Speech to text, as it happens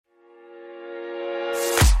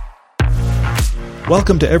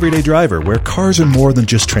Welcome to Everyday Driver, where cars are more than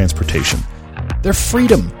just transportation. They're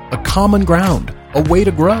freedom, a common ground, a way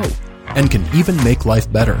to grow, and can even make life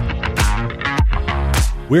better.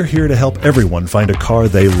 We're here to help everyone find a car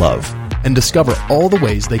they love and discover all the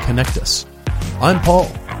ways they connect us. I'm Paul.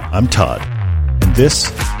 I'm Todd. And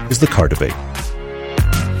this is the Car Debate.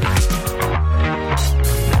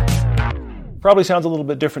 Probably sounds a little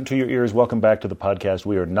bit different to your ears. Welcome back to the podcast.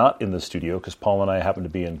 We are not in the studio because Paul and I happen to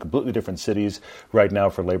be in completely different cities right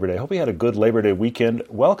now for Labor Day. Hope you had a good Labor Day weekend.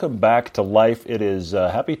 Welcome back to life. It is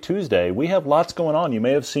Happy Tuesday. We have lots going on. You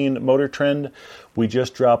may have seen Motor Trend. We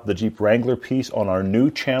just dropped the Jeep Wrangler piece on our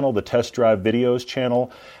new channel, the Test Drive Videos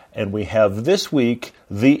channel. And we have this week,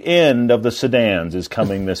 the end of the sedans is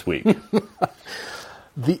coming this week.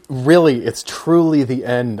 It's truly the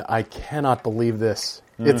end. I cannot believe this.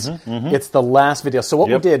 It's the last video. So what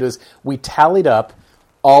we did was we tallied up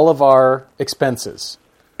all of our expenses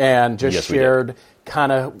and just shared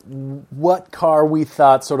kind of what car we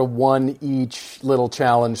thought sort of won each little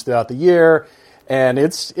challenge throughout the year. And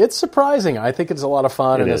it's surprising. I think it's a lot of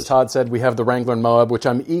fun. As Todd said, we have the Wrangler and Moab, which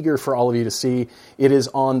I'm eager for all of you to see. It is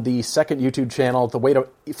on the second YouTube channel. The way to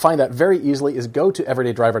find that very easily is go to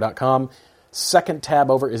everydaydriver.com. Second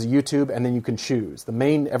tab over is YouTube, and then you can choose the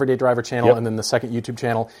main Everyday Driver channel and then the second YouTube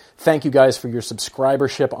channel. Thank you guys for your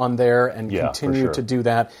subscribership on there, and continue to do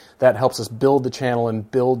that. That helps us build the channel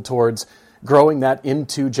and build towards growing that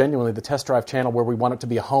into genuinely the Test Drive channel, where we want it to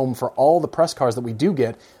be a home for all the press cars that we do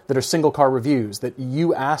get that are single car reviews that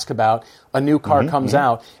you ask about. A new car comes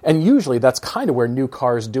out, and usually that's kind of where new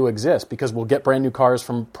cars do exist, because we'll get brand new cars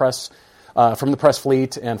from the press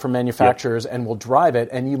fleet and from manufacturers, and we'll drive it,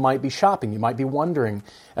 and you might be shopping, you might be wondering,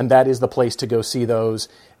 and that is the place to go see those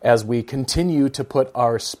as we continue to put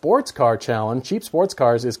our sports car challenge. Cheap Sports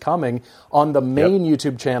Cars is coming on the main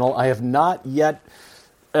YouTube channel. I have not yet,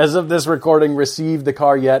 as of this recording, received the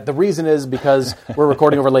car yet. The reason is because we're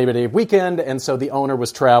recording over Labor Day weekend, and so the owner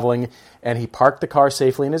was traveling, and he parked the car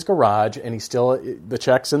safely in his garage, and the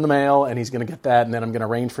check's in the mail, and he's going to get that, and then I'm going to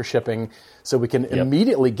arrange for shipping so we can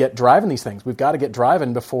immediately get driving these things. We've got to get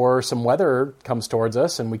driving before some weather comes towards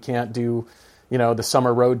us, and we can't do, the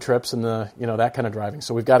summer road trips and that kind of driving.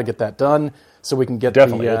 So we've got to get that done so we can get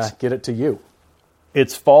it to you.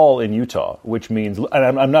 It's fall in Utah, which means,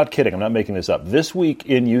 and I'm not kidding, I'm not making this up. This week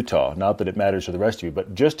in Utah, not that it matters to the rest of you,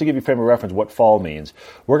 but just to give you a frame of reference what fall means,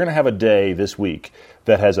 we're going to have a day this week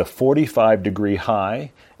that has a 45-degree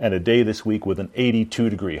high and a day this week with an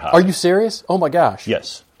 82-degree high. Are you serious? Oh, my gosh.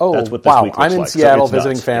 Yes. Oh, that's what this week looks I'm in like. Seattle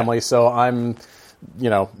visiting family, so I'm,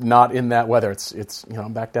 not in that weather. It's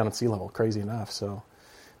I'm back down at sea level, crazy enough, so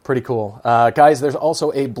pretty cool. Guys, there's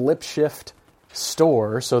also a Blip Shift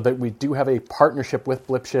store, so that we do have a partnership with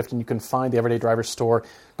Blip Shift, and you can find the Everyday Driver store.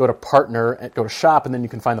 Go to partner, go to shop, and then you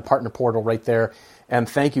can find the partner portal right there. And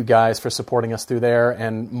thank you guys for supporting us through there.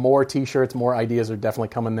 And more t-shirts, more ideas are definitely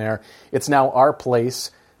coming there. It's now our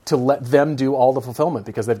place to let them do all the fulfillment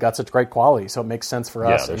because they've got such great quality. So it makes sense for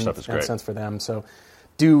us and sense for them. So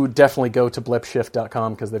do definitely go to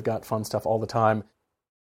blipshift.com because they've got fun stuff all the time.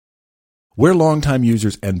 We're longtime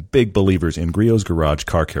users and big believers in Griot's Garage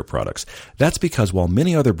car care products. That's because while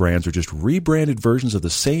many other brands are just rebranded versions of the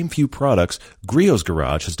same few products, Griot's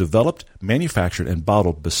Garage has developed, manufactured, and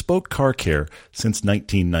bottled bespoke car care since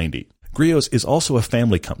 1990. Griot's is also a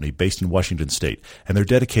family company based in Washington State, and they're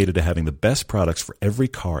dedicated to having the best products for every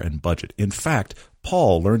car and budget. In fact,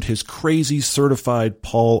 Paul learned his crazy certified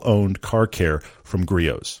Paul-owned car care from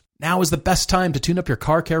Griot's. Now is the best time to tune up your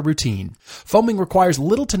car care routine. Foaming requires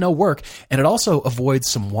little to no work, and it also avoids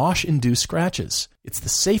some wash-induced scratches. It's the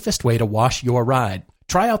safest way to wash your ride.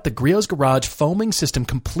 Try out the Griot's Garage Foaming System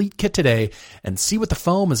Complete Kit today and see what the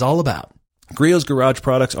foam is all about. Griot's Garage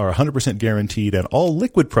products are 100% guaranteed, and all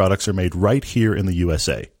liquid products are made right here in the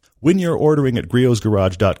USA. When you're ordering at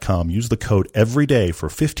griotsgarage.com, use the code EVERYDAY for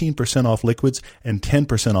 15% off liquids and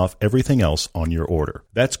 10% off everything else on your order.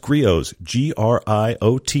 That's Griot's,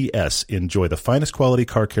 Griots. Enjoy the finest quality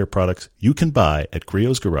car care products you can buy at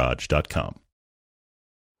griotsgarage.com.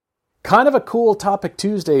 Kind of a cool Topic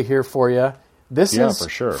Tuesday here for you. This is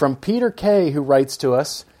from Peter K., who writes to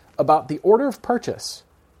us about the order of purchase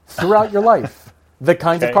throughout your life, the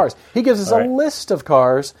kinds of cars. He gives us a list of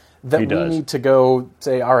cars that we need to go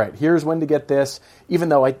say, all right, here's when to get this, even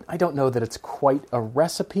though I don't know that it's quite a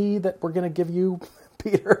recipe that we're going to give you,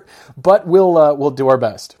 Peter, but we'll do our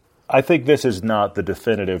best. I think this is not the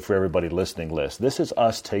definitive for everybody listening list. This is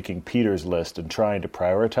us taking Peter's list and trying to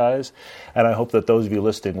prioritize. And I hope that those of you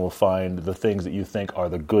listening will find the things that you think are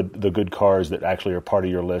the good cars that actually are part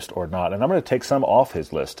of your list or not. And I'm going to take some off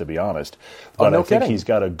his list, to be honest. But I think he's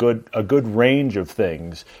got a good range of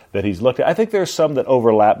things that he's looked at. I think there's some that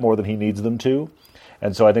overlap more than he needs them to.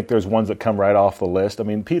 And so I think there's ones that come right off the list. I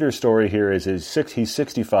mean, Peter's story here is he's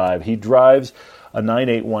 65. He drives a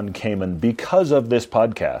 981 Cayman because of this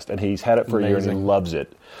podcast, and he's had it for a year and he loves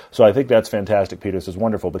it. So I think that's fantastic, Peter. This is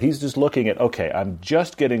wonderful. But he's just looking at, okay, I'm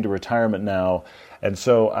just getting to retirement now, and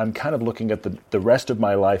so I'm kind of looking at the rest of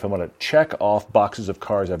my life. I'm going to check off boxes of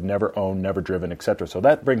cars I've never owned, never driven, etc. So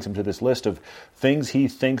that brings him to this list of things he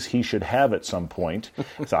thinks he should have at some point.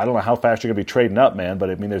 So I don't know how fast you're going to be trading up, man, but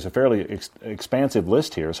I mean, there's a fairly expansive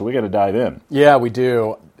list here, so we got to dive in. Yeah, we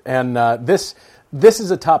do. And this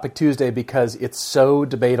is a Topic Tuesday because it's so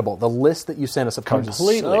debatable. The list that you sent us of cars is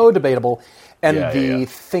so debatable, and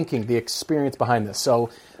thinking, the experience behind this.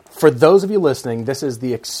 So for those of you listening, this is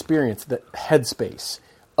the experience, the headspace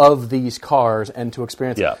of these cars and to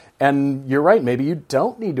experience it. And you're right, maybe you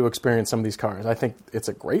don't need to experience some of these cars. I think it's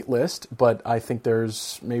a great list, but I think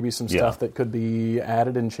there's maybe some stuff that could be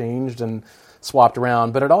added and changed and swapped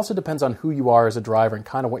around, but it also depends on who you are as a driver and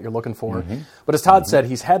kind of what you're looking for. But as Todd said,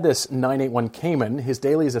 he's had this 981 Cayman. His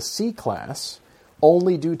daily is a C-Class,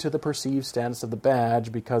 only due to the perceived status of the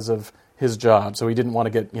badge because of his job. So he didn't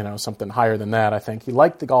want to get, something higher than that, I think. He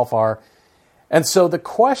liked the Golf R. And so the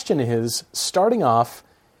question is, starting off,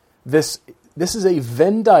 this is a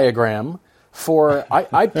Venn diagram for,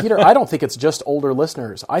 Peter, I don't think it's just older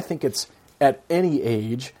listeners. I think it's at any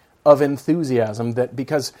age of enthusiasm, that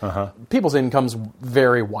because people's incomes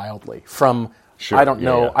vary wildly from, I don't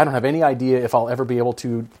know, I don't have any idea if I'll ever be able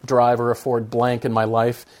to drive or afford blank in my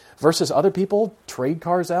life, versus other people trade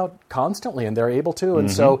cars out constantly and they're able to.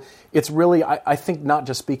 And so it's really, I think, not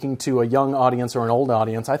just speaking to a young audience or an old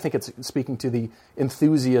audience. I think it's speaking to the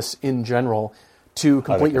enthusiasts in general to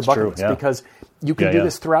complete your bucket list, because you can do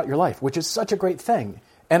this throughout your life, which is such a great thing.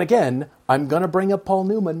 And again, I'm going to bring up Paul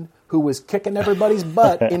Newman, who was kicking everybody's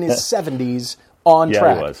butt in his 70s on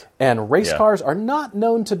track. He was. And race cars are not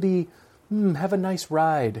known to be, have a nice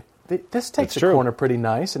ride. This takes a corner pretty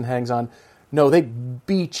nice and hangs on. No, they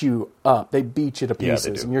beat you up. They beat you to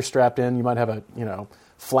pieces. And you're strapped in. You might have a,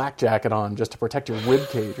 flak jacket on just to protect your rib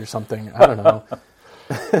cage or something. I don't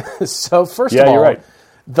know. So first of all, you're right.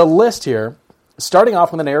 The list here, starting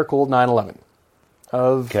off with an air-cooled 911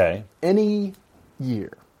 of any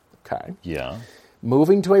year. Okay. Yeah.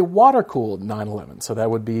 Moving to a water-cooled 911, so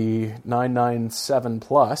that would be 997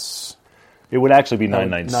 plus. It would actually be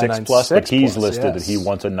 996 plus, but he's listed that he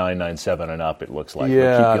wants a 997 and up, it looks like.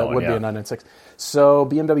 Yeah, that would be a 996. So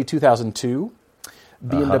BMW 2002,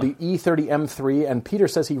 BMW E30 M3, and Peter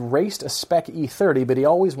says he raced a spec E30, but he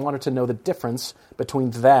always wanted to know the difference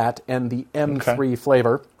between that and the M3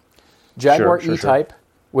 flavor. Jaguar E-Type,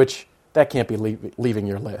 which that can't be leaving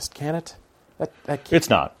your list, can it? It's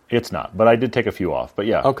not. But I did take a few off, but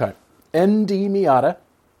yeah. Okay. ND Miata.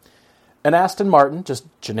 An Aston Martin, just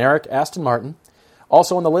generic Aston Martin.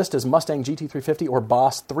 Also on the list is Mustang GT350 or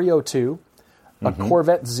Boss 302. A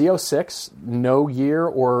Corvette Z06, no year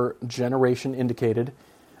or generation indicated.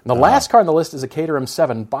 And the last car on the list is a Caterham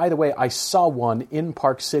 7. By the way, I saw one in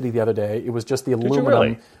Park City the other day. It was just the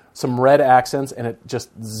aluminum, some red accents, and it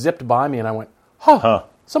just zipped by me, and I went,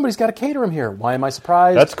 somebody's got a Caterham here. Why am I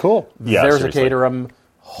surprised? That's cool. Yeah, there's a Caterham.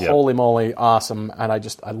 Holy moly, awesome. And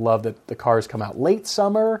I love that the cars come out late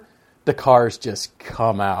summer. The cars just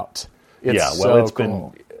come out.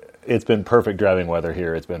 It's been perfect driving weather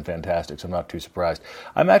here. It's been fantastic, so I'm not too surprised.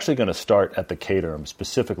 I'm actually going to start at the Caterham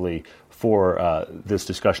specifically for this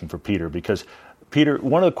discussion for Peter, because Peter,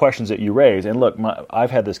 one of the questions that you raised, and look,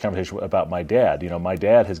 I've had this conversation about my dad. My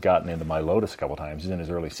dad has gotten into my Lotus a couple times. He's in his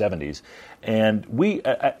early 70s. And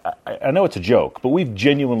I know it's a joke, but we've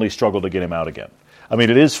genuinely struggled to get him out again. I mean,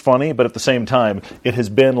 it is funny, but at the same time, it has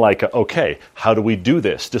been like, okay, how do we do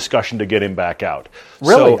this discussion to get him back out?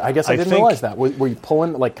 Really? So I guess I didn't realize that. Were you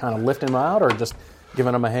pulling, kind of lifting him out, or just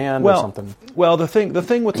giving him a hand or something? Well, the thing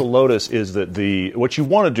with the Lotus is that what you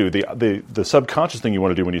want to do, the subconscious thing you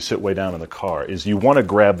want to do when you sit way down in the car is you want to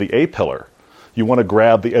grab the A-pillar. You want to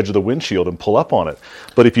grab the edge of the windshield and pull up on it.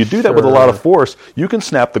 But if you do that with a lot of force, you can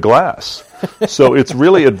snap the glass. So it's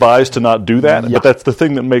really advised to not do that. But that's the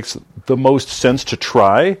thing that makes the most sense to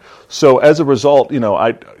try. So as a result, you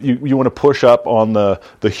want to push up on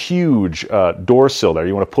the huge door sill there.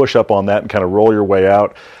 You want to push up on that and kind of roll your way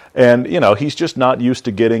out. And, he's just not used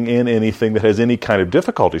to getting in anything that has any kind of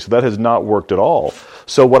difficulty. So that has not worked at all.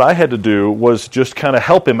 So what I had to do was just kind of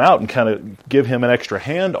help him out and kind of give him an extra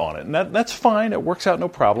hand on it. And that's fine. It works out no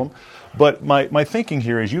problem. But my thinking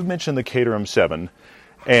here is you've mentioned the Caterham 7.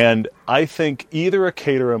 And I think either a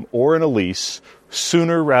Caterham or an Elise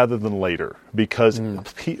sooner rather than later, because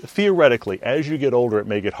theoretically, as you get older, it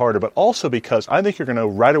may get harder, but also because I think you're going to know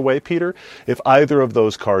right away, Peter, if either of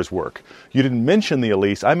those cars work. You didn't mention the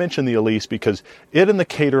Elise. I mentioned the Elise because it and the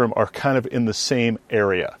Caterham are kind of in the same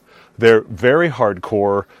area. They're very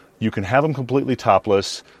hardcore. You can have them completely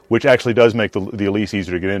topless, which actually does make the Elise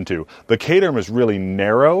easier to get into. The Caterham is really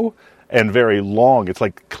narrow and very long. It's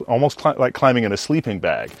like almost like climbing in a sleeping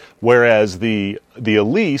bag. Whereas the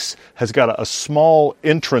Elise has got a small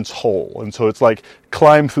entrance hole. And so it's like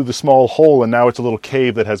climb through the small hole and now it's a little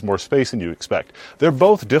cave that has more space than you expect. They're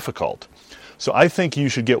both difficult. So I think you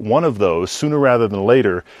should get one of those sooner rather than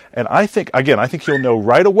later. And I think you'll know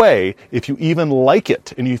right away if you even like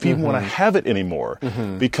it and if you even want to have it anymore.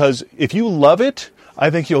 Because if you love it, I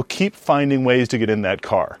think you'll keep finding ways to get in that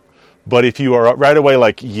car. But if you are right away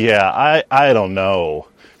like, I don't know,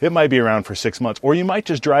 it might be around for 6 months. Or you might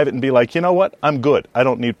just drive it and be like, you know what, I'm good. I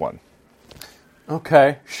don't need one.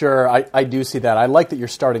 Okay, sure. I do see that. I like that you're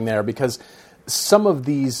starting there because some of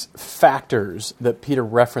these factors that Peter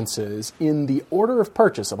references in the order of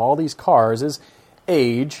purchase of all these cars is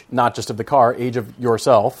age, not just of the car, age of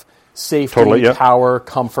yourself, safety, power,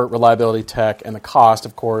 comfort, reliability, tech, and the cost,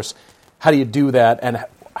 of course. How do you do that? And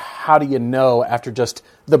how do you know after just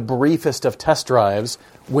the briefest of test drives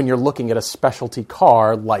when you're looking at a specialty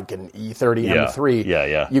car like an E30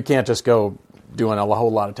 M3? You can't just go doing a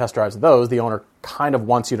whole lot of test drives of those. The owner kind of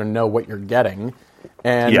wants you to know what you're getting,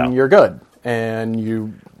 and you're good, and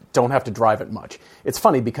you don't have to drive it much. It's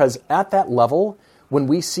funny because at that level, when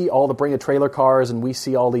we see all the bring-a-trailer cars and we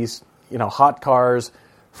see all these hot cars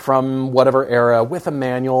from whatever era with a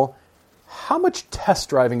manual, how much test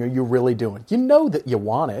driving are you really doing? You know that you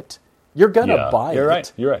want it. You're going to buy it.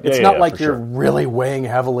 You're right. It's not like you're really weighing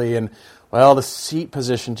heavily and, the seat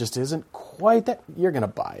position just isn't quite that. You're going to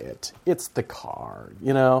buy it. It's the car,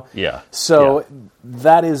 Yeah. So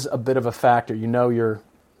that is a bit of a factor.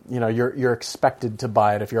 You're expected to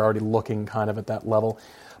buy it if you're already looking kind of at that level.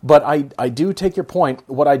 But I do take your point.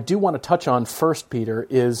 What I do want to touch on first, Peter,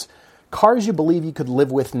 is cars you believe you could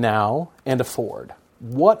live with now and afford.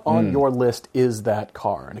 What on your list is that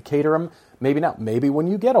car? And a Caterham, maybe not. Maybe when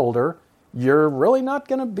you get older, you're really not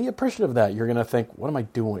going to be appreciative of that. You're going to think, what am I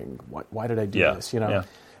doing? Why did I do this?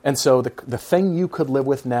 And so the thing you could live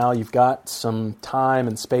with now, you've got some time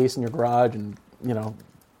and space in your garage and,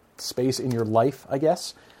 space in your life, I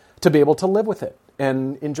guess, to be able to live with it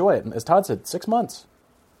and enjoy it. And as Todd said, 6 months,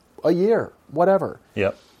 a year, whatever.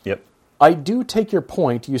 Yep. I do take your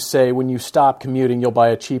point. You say when you stop commuting, you'll buy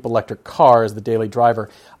a cheap electric car as the daily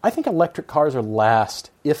driver. I think electric cars are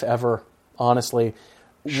last, if ever, honestly.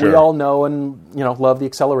 Sure. We all know and love the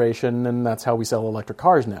acceleration, and that's how we sell electric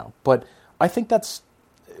cars now. But I think that's,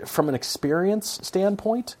 from an experience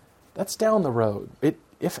standpoint, that's down the road,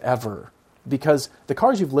 if ever. Because the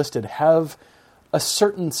cars you've listed have a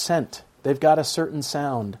certain scent. They've got a certain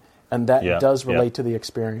sound. And that does relate to the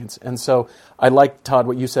experience. And so I like, Todd,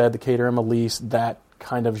 what you said, the Caterham, Elise, that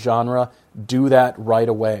kind of genre, do that right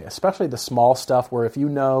away. Especially the small stuff where if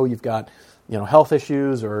you've got health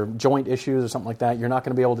issues or joint issues or something like that, you're not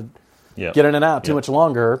going to be able to get in and out too much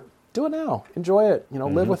longer. Do it now. Enjoy it.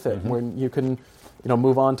 Live with it. When you can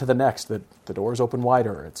move on to the next. The doors open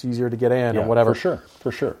wider. It's easier to get in or whatever.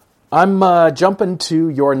 For sure. I'm jumping to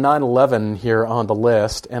your 911 here on the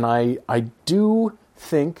list. And I do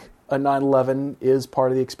think a 911 is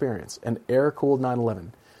part of the experience, an air-cooled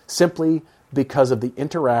 911, simply because of the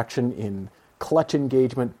interaction in clutch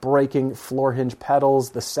engagement, braking, floor hinge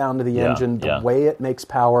pedals, the sound of the engine, the way it makes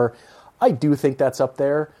power. I do think that's up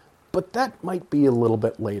there, but that might be a little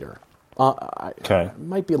bit later.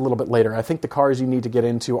 Might be a little bit later. I think the cars you need to get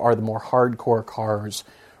into are the more hardcore cars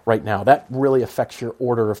right now. That really affects your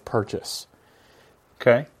order of purchase.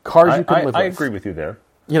 Okay. Cars you can live with. I agree with you there.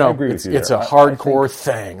 It's a hardcore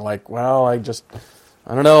thing. Like, I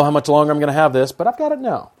don't know how much longer I'm going to have this, but I've got it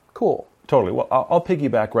now. Cool. Totally. Well, I'll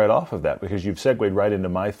piggyback right off of that because you've segued right into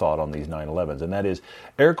my thought on these 911s, and that is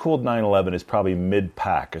air-cooled 911 is probably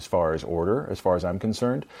mid-pack as far as I'm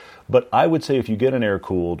concerned. But I would say if you get an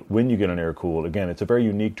air-cooled, again, it's a very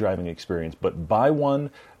unique driving experience, but buy one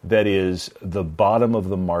that is the bottom of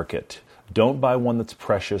the market. Don't buy one that's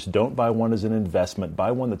precious. Don't buy one as an investment.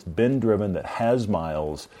 Buy one that's been driven, that has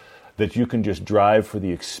miles, that you can just drive for the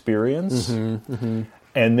experience.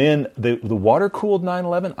 And then the water-cooled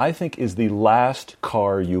 911, I think, is the last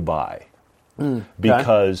car you buy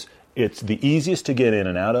because it's the easiest to get in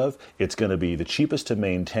and out of. It's going to be the cheapest to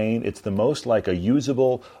maintain. It's the most like a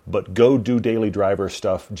usable but go do daily driver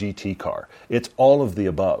stuff GT car. It's all of the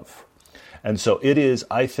above. And so it is,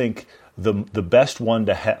 I think, the best one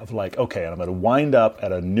to have, like, okay, I'm going to wind up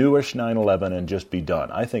at a newish 911 and just be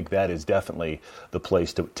done. I think that is definitely the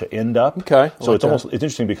place to end up. Okay. So it's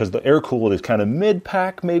interesting because the air-cooled is kind of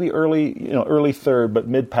mid-pack, maybe early third, but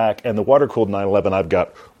mid-pack, and the water-cooled 911 I've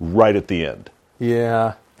got right at the end.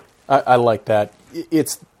 Yeah, I like that.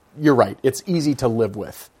 You're right. It's easy to live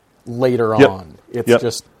with later on. It's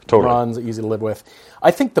just runs easy to live with.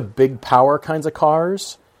 I think the big power kinds of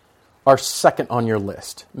cars are second on your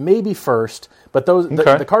list. Maybe first, but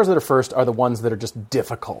the cars that are first are the ones that are just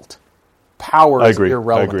difficult. Power is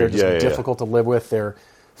irrelevant. They're just difficult to live with. They're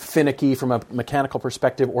finicky from a mechanical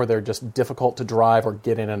perspective, or they're just difficult to drive or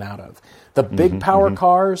get in and out of. The big power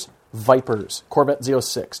cars, Vipers, Corvette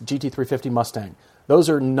Z06, GT350 Mustang, those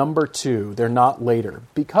are number 2. They're not later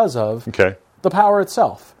because of the power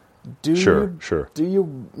itself. Sure. Do you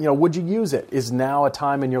would you use it? Is now a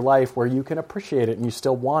time in your life where you can appreciate it and you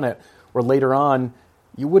still want it, where later on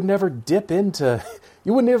you would never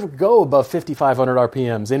you would never go above 5,500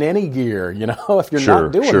 RPMs in any gear, if you're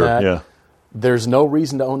not doing that. There's no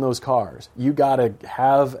reason to own those cars. You got to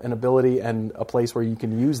have an ability and a place where you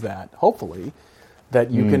can use that, hopefully,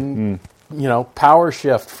 that you can, power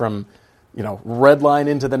shift from, red line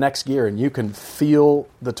into the next gear, and you can feel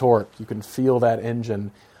the torque. You can feel that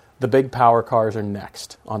engine. The big power cars are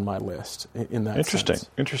next on my list in that sense.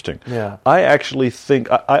 Interesting. Yeah. I actually think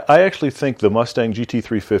the Mustang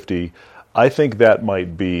GT350, I think that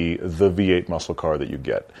might be the V8 muscle car that you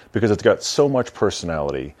get because it's got so much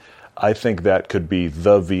personality. I think that could be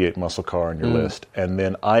the V8 muscle car on your list. And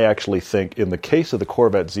then I actually think in the case of the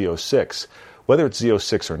Corvette Z06, whether it's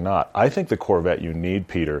Z06 or not, I think the Corvette you need,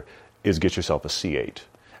 Peter, is get yourself a C8.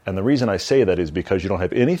 And the reason I say that is because you don't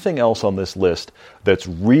have anything else on this list that's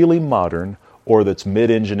really modern or that's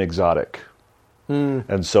mid-engine exotic.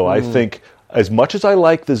 And so I think, as much as I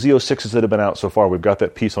like the Z06s that have been out so far, we've got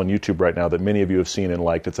that piece on YouTube right now that many of you have seen and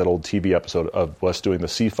liked. It's that old TV episode of us doing the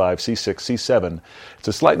C5, C6, C7. It's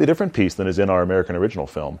a slightly different piece than is in our American original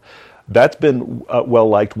film. That's been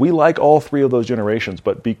well-liked. We like all 3 of those generations,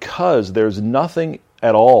 but because there's nothing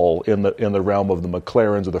at all in the realm of the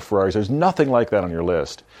McLarens or the Ferraris, there's nothing like that on your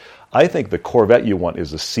list. I think the Corvette you want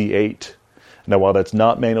is a C8. Now, while that's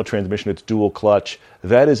not manual transmission, it's dual clutch.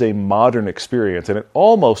 That is a modern experience, and it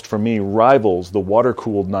almost, for me, rivals the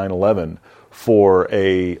water-cooled 911 for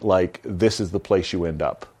this is the place you end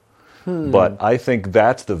up. But I think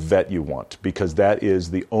that's the vet you want because that is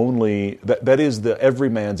the only, that is the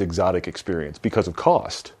everyman's exotic experience because of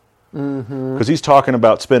cost. Because he's talking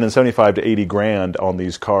about spending 75 to 80 grand on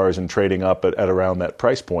these cars and trading up at around that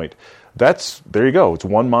price point. There you go. It's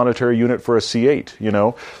one monetary unit for a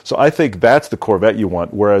C8, So I think that's the Corvette you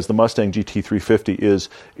want, whereas the Mustang GT350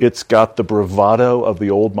 it's got the bravado of the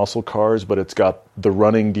old muscle cars, but it's got the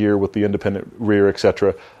running gear with the independent rear,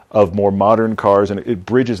 etc., of more modern cars, and it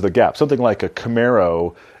bridges the gap. Something like a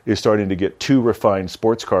Camaro is starting to get too refined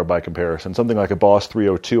sports car by comparison. Something like a Boss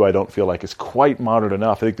 302 I don't feel like is quite modern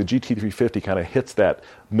enough. I think the GT350 kind of hits that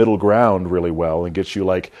middle ground really well and gets you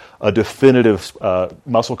like a definitive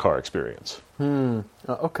muscle car experience.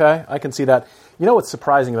 Okay, I can see that. You know what's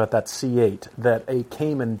surprising about that C8 that a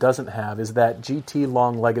Cayman doesn't have is that GT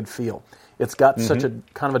long-legged feel. It's got such a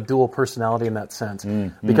kind of a dual personality in that sense.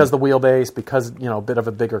 Because the wheelbase, because a bit of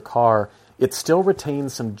a bigger car, it still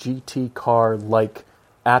retains some GT car-like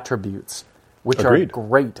attributes, which are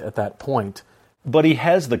great at that point. But he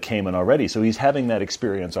has the Cayman already, so he's having that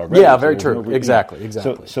experience already. Yeah, very true. Exactly.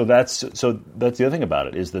 So that's the other thing about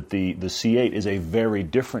it is that the C8 is a very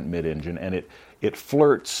different mid-engine, and it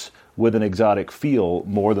flirts with an exotic feel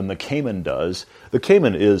more than the Cayman does. The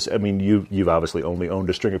Cayman is, you've obviously only owned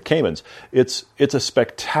a string of Caymans. It's a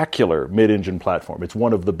spectacular mid-engine platform. It's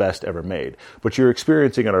one of the best ever made. But you're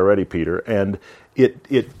experiencing it already, Peter, and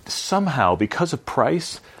it somehow, because of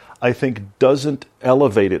price, I think doesn't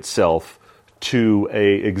elevate itself to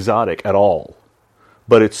a exotic at all.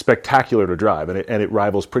 But it's spectacular to drive, and it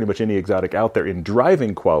rivals pretty much any exotic out there in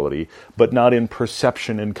driving quality, but not in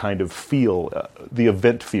perception and kind of feel, the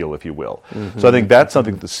event feel, if you will. So I think that's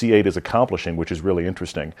something that the C8 is accomplishing, which is really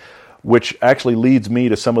interesting, which actually leads me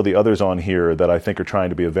to some of the others on here that I think are trying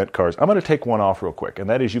to be event cars. I'm going to take one off real quick, and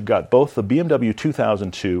that is you've got both the BMW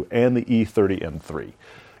 2002 and the E30 M3.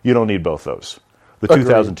 You don't need both those. The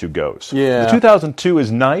 2002 goes. Yeah. The 2002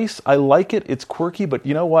 is nice. I like it. It's quirky, but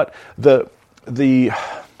you know what? The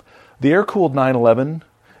The air-cooled 911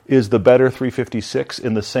 is the better 356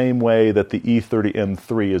 in the same way that the E30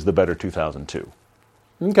 M3 is the better 2002.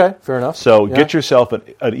 Okay, fair enough. So get yourself an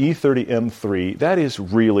E30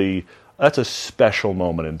 M3. That's a special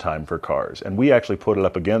moment in time for cars. And we actually put it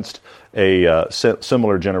up against a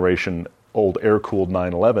similar generation old air-cooled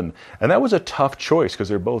 911. And that was a tough choice because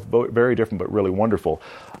they're both very different but really wonderful.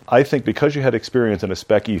 I think because you had experience in a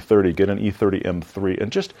spec E30, get an E30 M3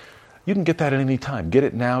 and you can get that at any time. Get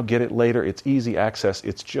it now, get it later. It's easy access.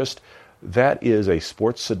 It's just, that is a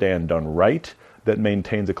sports sedan done right that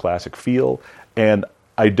maintains a classic feel. And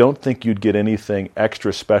I don't think you'd get anything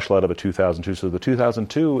extra special out of a 2002. So the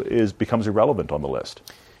 2002 becomes irrelevant on the list.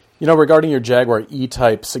 Regarding your Jaguar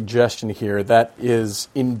E-Type suggestion here, that is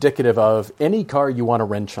indicative of any car you want to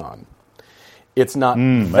wrench on. It's not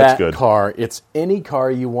that good car. It's any car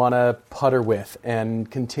you want to putter with and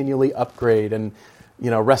continually upgrade and,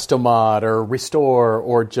 resto-mod or restore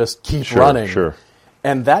or just keep running. Sure.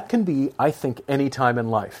 And that can be, I think, any time in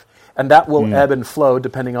life. And that will ebb and flow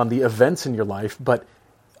depending on the events in your life. But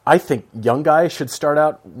I think young guys should start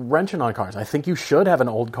out wrenching on cars. I think you should have an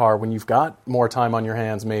old car when you've got more time on your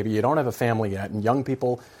hands, maybe. You don't have a family yet, and young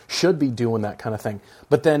people should be doing that kind of thing.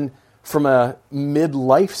 But then from a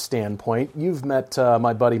midlife standpoint, you've met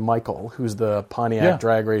my buddy Michael, who's the Pontiac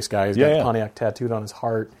drag race guy. He's got Pontiac tattooed on his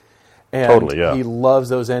heart. And he loves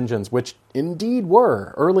those engines, which indeed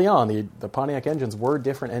were, early on, the Pontiac engines were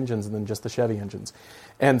different engines than just the Chevy engines.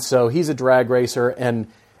 And so he's a drag racer, and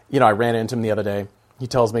I ran into him the other day. He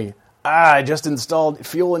tells me, I just installed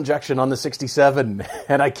fuel injection on the 67,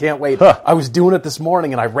 and I can't wait. Huh. I was doing it this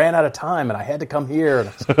morning, and I ran out of time, and I had to come here. And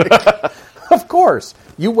I was like, of course.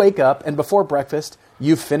 You wake up, and before breakfast,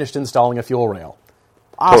 you've finished installing a fuel rail.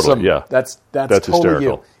 Awesome. Totally, yeah. That's totally hysterical.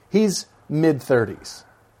 You. He's mid-30s.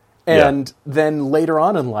 And then later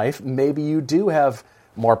on in life, maybe you do have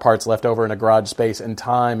more parts left over in a garage space and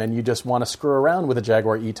time, and you just want to screw around with a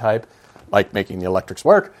Jaguar E-Type, like making the electrics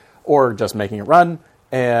work, or just making it run.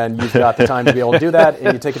 And you've got the time to be able to do that,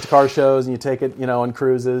 and you take it to car shows, and you take it, on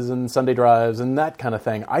cruises and Sunday drives and that kind of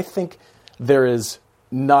thing. I think there is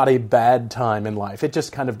not a bad time in life. It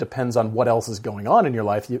just kind of depends on what else is going on in your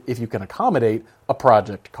life. If you can accommodate a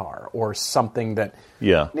project car or something that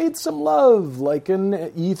needs some love, like an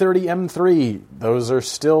E30 M3. Those are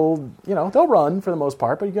still, they'll run for the most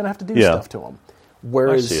part, but you're going to have to do stuff to them.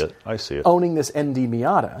 Whereas I see it. Owning this ND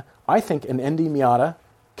Miata, I think an ND Miata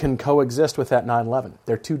can coexist with that 911.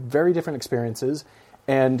 They're two very different experiences,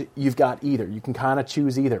 and you've got either. You can kind of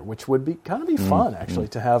choose either, which would be kind of be fun, actually,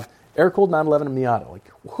 to have air-cooled 911 and Miata. Like,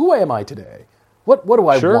 who am I today? What do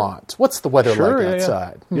I want? What's the weather like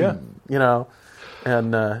outside?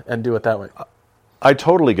 And do it that way. I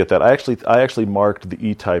totally get that. I actually marked the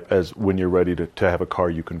E-Type as when you're ready to have a car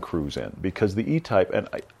you can cruise in, because the E-Type, and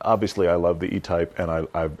obviously I love the E-Type and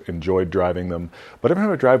I've enjoyed driving them, but every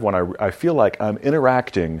time I drive one, I feel like I'm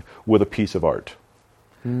interacting with a piece of art.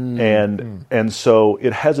 And so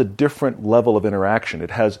it has a different level of interaction.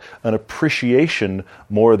 It has an appreciation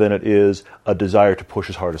more than it is a desire to push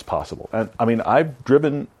as hard as possible. And I mean, I've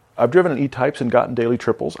driven an E-Types and gotten daily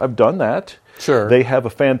triples. I've done that. Sure. They have a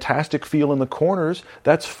fantastic feel in the corners.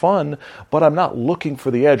 That's fun, but I'm not looking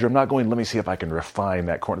for the edge. I'm not going, let me see if I can refine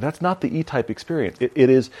that corner. That's not the E-Type experience. It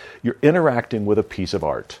is, you're interacting with a piece of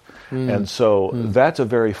art. And so that's a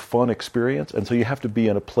very fun experience. And so you have to be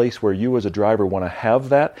in a place where you as a driver want to have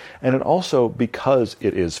that. And it also, because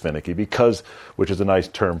it is finicky, which is a nice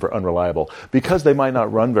term for unreliable, because they might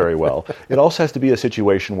not run very well, it also has to be a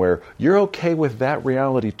situation where you're okay with that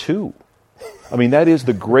reality too. I mean, that is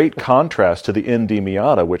the great contrast to the ND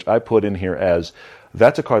Miata, which I put in here as,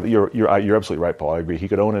 that's a car that you're absolutely right, Paul. I agree. He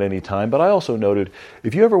could own it any time. But I also noted,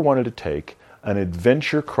 if you ever wanted to take an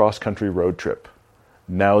adventure cross-country road trip,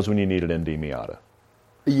 now is when you need an ND Miata.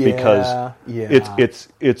 Because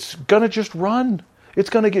it's going to just run. It's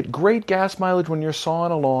going to get great gas mileage when you're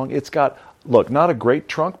sawing along. It's got, not a great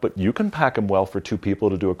trunk, but you can pack them well for two people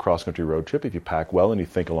to do a cross-country road trip if you pack well and you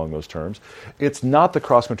think along those terms. It's not the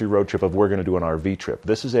cross-country road trip of we're going to do an RV trip.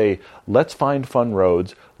 This is a let's find fun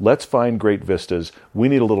roads, let's find great vistas, we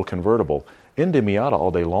need a little convertible. ND Miata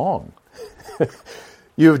all day long.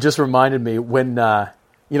 You have just reminded me when...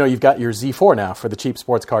 you've got your Z4 now for the Cheap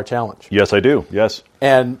Sports Car Challenge. Yes, I do. Yes.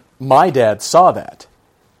 And my dad saw that.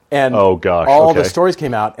 And oh, gosh. all the stories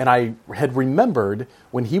came out, and I had remembered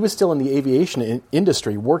when he was still in the aviation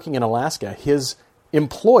industry working in Alaska, his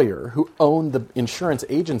employer, who owned the insurance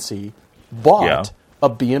agency, bought a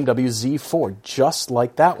BMW Z4 just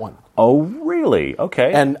like that one. Oh, really?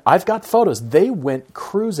 Okay. And I've got photos. They went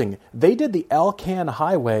cruising. They did the Alcan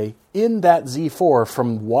Highway in that Z4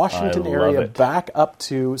 from Washington area back up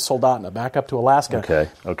to Soldotna, back up to Alaska.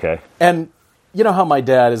 Okay. And you know how my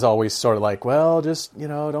dad is always sort of like, well, just,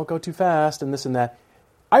 don't go too fast and this and that.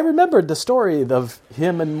 I remembered the story of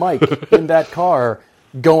him and Mike in that car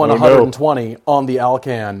going 120 on the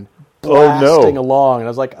Alcan, blasting along. And I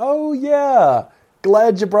was like, oh, yeah,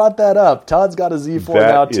 glad you brought that up. Todd's got a Z4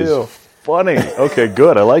 now, too. That is funny. Okay,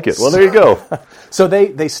 good. I like it. Well, there you go. So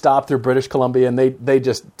they stopped through British Columbia, and they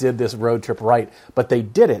just did this road trip right. But they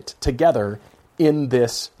did it together in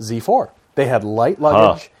this Z4. They had light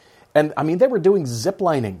luggage. And, I mean, they were doing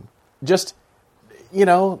ziplining, just,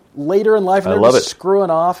 later in life. And they were just screwing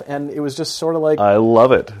off, and it was just sort of like... I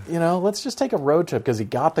love it. Let's just take a road trip, because he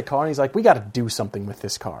got the car, and he's like, we got to do something with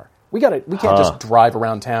this car. We can't just drive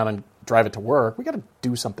around town and drive it to work. We got to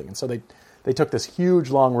do something. And so they took this huge,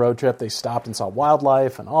 long road trip. They stopped and saw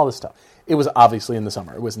wildlife and all this stuff. It was obviously in the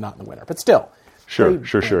summer. It was not in the winter. But still... Sure,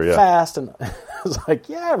 yeah. Fast, and I was like,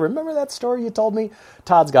 yeah, remember that story you told me?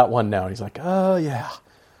 Todd's got one now. And he's like, oh, yeah.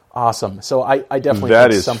 Awesome. So I definitely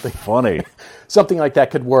think something funny. Something like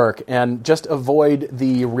that could work. And just avoid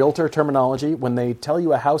the realtor terminology when they tell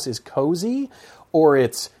you a house is cozy or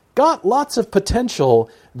it's got lots of potential.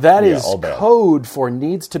 That is code for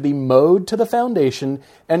needs to be mowed to the foundation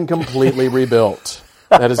and completely rebuilt.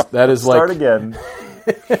 That is Start like again.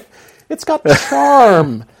 It's got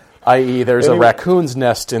charm. I.e., there's a raccoon's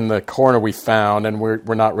nest in the corner we found, and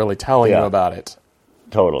we're not really telling you about it.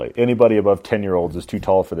 Totally. Anybody above 10-year-olds is too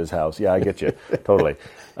tall for this house. Yeah, I get you. Totally.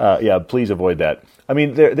 Please avoid that. I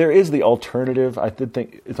mean, there is the alternative. I did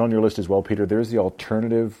think it's on your list as well, Peter. There is the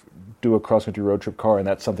alternative, do a cross-country road trip car, and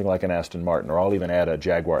that's something like an Aston Martin, or I'll even add a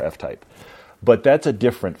Jaguar F-Type. But that's a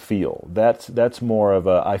different feel. That's more of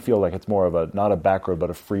I feel like it's more of not a back road, but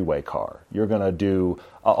a freeway car. You're going to do,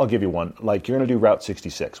 I'll give you one, like you're going to do Route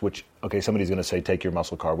 66, which, somebody's going to say take your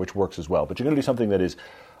muscle car, which works as well. But you're going to do something that is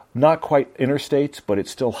not quite interstates, but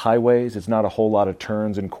it's still highways. It's not a whole lot of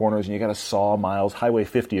turns and corners, and you got to saw miles. Highway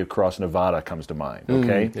 50 across Nevada comes to mind,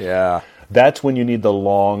 okay? Yeah. That's when you need the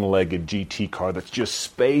long-legged GT car that's just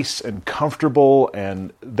space and comfortable,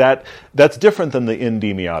 and that's different than the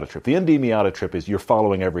Indy Miata trip. The Indy Miata trip is you're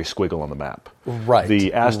following every squiggle on the map. Right.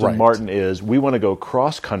 The Aston Martin is we want to go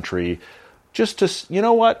cross-country just to, you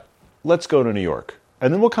know what, let's go to New York,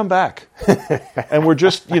 and then we'll come back. And we're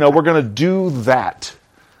just, we're going to do that.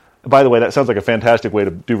 By the way, that sounds like a fantastic way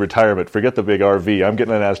to do retirement. Forget the big RV. I'm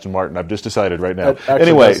getting an Aston Martin. I've just decided right now.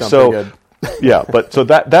 Anyway, so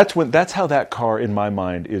that's how that car in my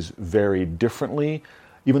mind is very differently.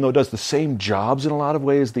 Even though it does the same jobs in a lot of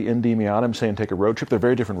ways, the Indy Miata, I'm saying take a road trip. They're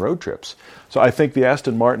very different road trips. So I think the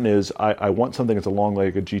Aston Martin is, I want something that's a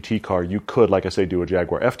long-legged GT car. You could, like I say, do a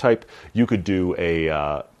Jaguar F-Type. You could do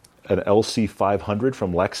an LC500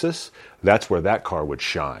 from Lexus. That's where that car would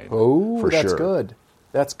shine. Oh, that's good.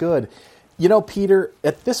 That's good. Peter,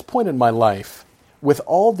 at this point in my life, with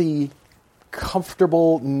all the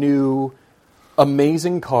comfortable, new,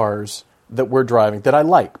 amazing cars that we're driving, that I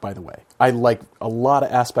like, by the way, I like a lot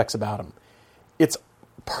of aspects about them, it's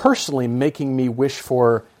personally making me wish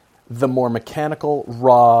for the more mechanical,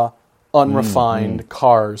 raw, unrefined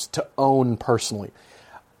cars to own personally.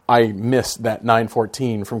 I missed that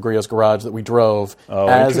 914 from Griot's Garage that we drove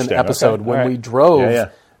as an episode when we drove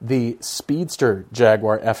the Speedster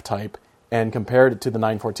Jaguar F-Type and compared it to the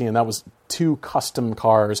 914. And that was two custom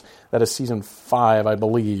cars. That is season 5, I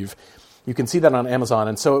believe. You can see that on Amazon.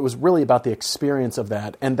 And so it was really about the experience of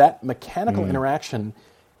that. And that mechanical interaction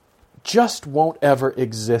just won't ever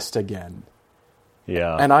exist again.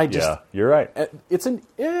 Yeah. And I just... Yeah, you're right. It's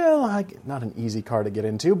not an easy car to get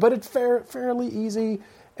into, but it's fairly easy.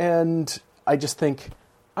 And I just think...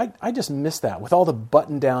 I just miss that with all the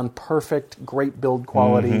button-down, perfect, great build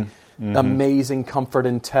quality, amazing comfort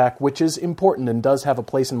and tech, which is important and does have a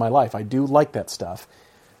place in my life. I do like that stuff.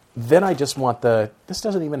 Then I just want this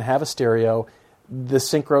doesn't even have a stereo. The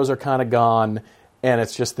synchros are kind of gone, and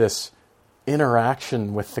it's just this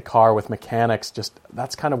interaction with the car, with mechanics. Just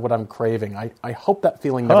that's kind of what I'm craving. I hope that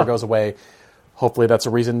feeling never goes away. Hopefully that's a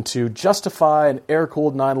reason to justify an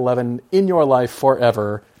air-cooled 911 in your life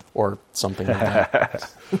forever, or something like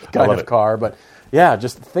that kind of car. But yeah,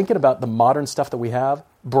 just thinking about the modern stuff that we have,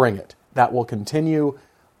 bring it. That will continue.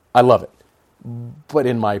 I love it. But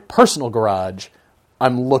in my personal garage,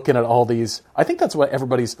 I'm looking at all these. I think that's what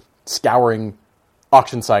everybody's scouring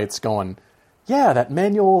auction sites going, yeah, that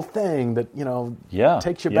manual thing that,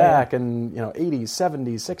 takes you back and, 80s,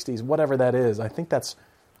 70s, 60s, whatever that is. I think that's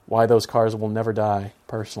why those cars will never die,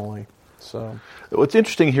 personally. So what's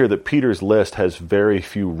interesting here that Peter's list has very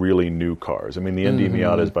few really new cars. I mean, the ND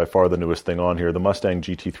Miata is by far the newest thing on here. The Mustang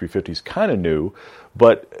GT350 is kind of new,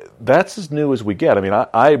 but that's as new as we get. I mean,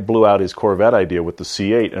 I blew out his Corvette idea with the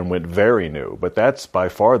C8 and went very new, but that's by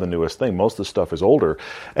far the newest thing. Most of the stuff is older.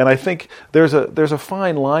 And I think there's a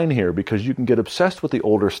fine line here because you can get obsessed with the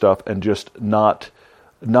older stuff and just not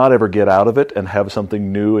ever get out of it and have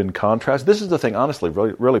something new in contrast. This is the thing, honestly,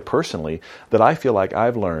 really personally, that I feel like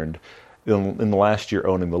I've learned in the last year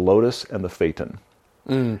owning the Lotus and the Phaeton.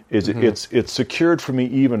 It's secured for me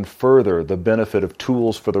even further the benefit of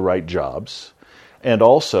tools for the right jobs, and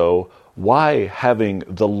also why having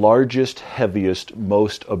the largest, heaviest,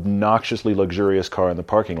 most obnoxiously luxurious car in the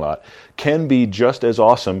parking lot can be just as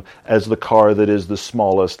awesome as the car that is the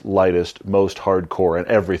smallest, lightest, most hardcore, and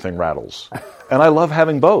everything rattles. And I love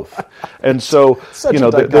having both. And so, such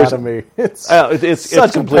a dichotomy. It's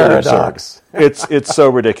such completely a paradox. Absurd. It's so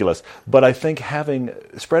ridiculous. But I think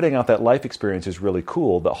spreading out that life experience is really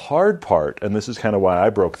cool. The hard part, and this is kind of why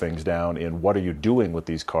I broke things down in what are you doing with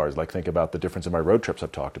these cars, like think about the difference in my road trips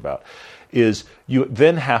I've talked about, is you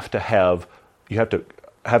then have to have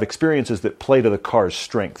experiences that play to the car's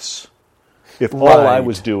strengths. If all I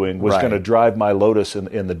was doing was going to drive my Lotus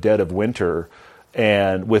in the dead of winter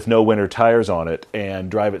and with no winter tires on it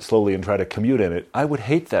and drive it slowly and try to commute in it, I would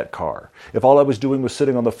hate that car. If all I was doing was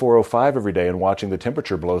sitting on the 405 every day and watching the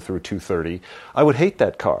temperature blow through 230, I would hate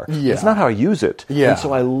that car. Yeah. It's not how I use it. Yeah. And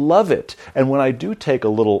so I love it. And when I do take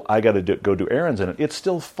I got to go do errands in it, it's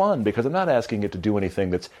still fun because I'm not asking it to do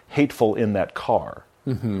anything that's hateful in that car.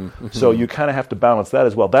 So you kind of have to balance that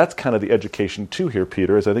as well. That's kind of the education too here,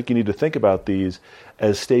 Peter, is I think you need to think about these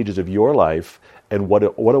as stages of your life and what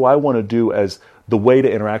do I want to do as the way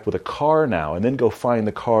to interact with a car now, and then go find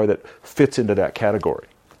the car that fits into that category.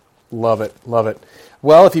 Love it, love it.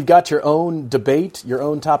 Well, if you've got your own debate, your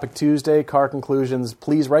own Topic Tuesday, car conclusions,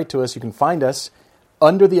 please write to us. You can find us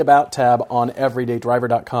under the About tab on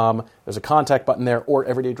everydaydriver.com. There's a contact button there, or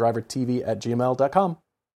everydaydrivertv@gmail.com.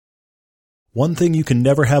 One thing you can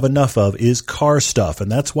never have enough of is car stuff,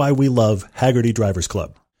 and that's why we love Haggerty Drivers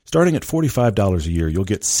Club. Starting at $45 a year, you'll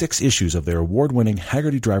get 6 issues of their award-winning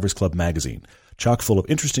Haggerty Drivers Club magazine, chock full of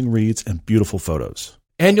interesting reads and beautiful photos.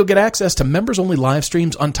 And you'll get access to members-only live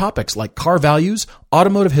streams on topics like car values,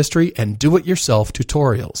 automotive history, and do-it-yourself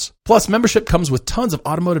tutorials. Plus, membership comes with tons of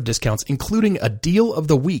automotive discounts, including a Deal of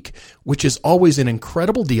the Week, which is always an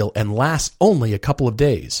incredible deal and lasts only a couple of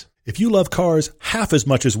days. If you love cars half as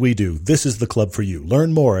much as we do, this is the club for you.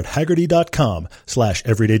 Learn more at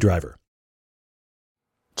haggerty.com/everydaydriver.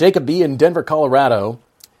 Jacob B. in Denver, Colorado,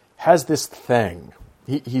 has this thing.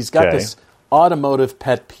 He's got this automotive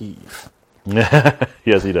pet peeve.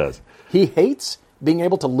 Yes, he does. He hates being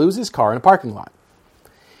able to lose his car in a parking lot.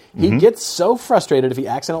 He gets so frustrated if he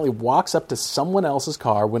accidentally walks up to someone else's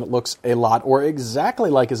car when it looks a lot or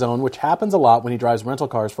exactly like his own, which happens a lot when he drives rental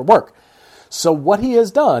cars for work. So what he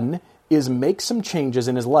has done is make some changes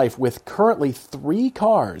in his life with currently 3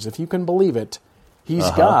 cars, if you can believe it.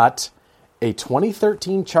 He's got a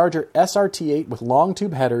 2013 Charger SRT8 with long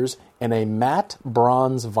tube headers and a matte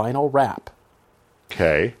bronze vinyl wrap.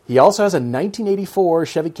 Okay. He also has a 1984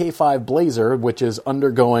 Chevy K5 Blazer, which is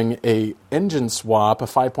undergoing a engine swap, a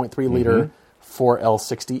 5.3-liter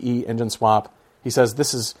 4L60E engine swap. He says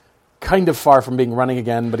this is kind of far from being running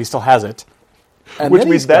again, but he still has it. And which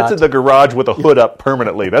means that's in the garage with a hood up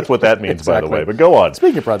permanently. That's what that means, exactly. By the way. But go on.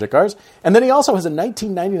 Speaking of project cars. And then he also has a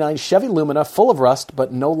 1999 Chevy Lumina full of rust,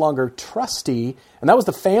 but no longer trusty. And that was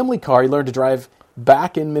the family car he learned to drive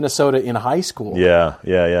back in Minnesota in high school.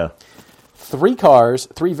 Yeah. 3 cars,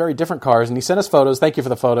 3 very different cars. And he sent us photos. Thank you for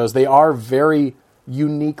the photos. They are very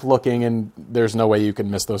unique looking, and there's no way you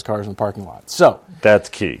can miss those cars in the parking lot. So that's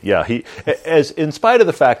key. Yeah. In spite of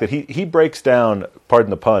the fact that he breaks down, pardon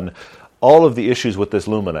the pun, all of the issues with this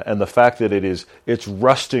Lumina and the fact that it's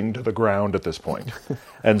rusting to the ground at this point.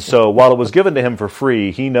 And so while it was given to him for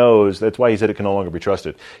free, he knows, that's why he said it can no longer be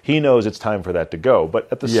trusted. He knows it's time for that to go. But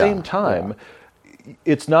at the same time,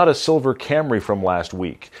 it's not a silver Camry from last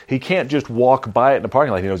week. He can't just walk by it in the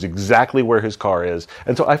parking lot. He knows exactly where his car is.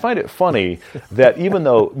 And so I find it funny that even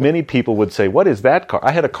though many people would say, what is that car?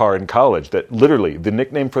 I had a car in college that literally, the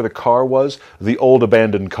nickname for the car was the old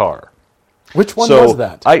abandoned car. Which one was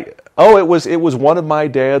that? It was one of my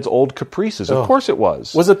dad's old Caprices. Of course it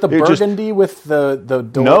was. Was it the burgundy with the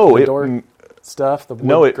door stuff?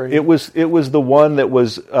 It was the one that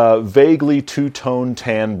was vaguely two-tone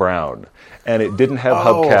tan brown, and it didn't have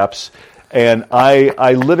hubcaps. And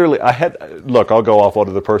I literally, I'll go off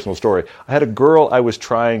onto the personal story. I had a girl I was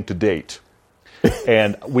trying to date,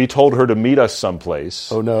 And we told her to meet us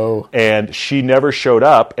someplace. Oh, no. And she never showed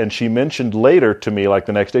up. And she mentioned later to me, like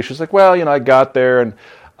the next day, she was like, well, I got there and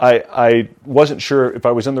I wasn't sure if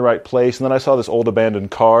I was in the right place. And then I saw this old abandoned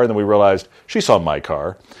car. And then we realized she saw my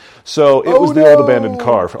car. So it was the old abandoned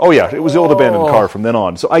car. It was the old abandoned car from then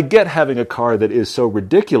on. So I get having a car that is so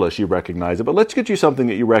ridiculous you recognize it. But let's get you something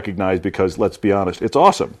that you recognize because, let's be honest, it's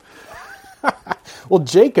awesome. Well,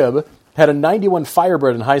 Jacob had a 91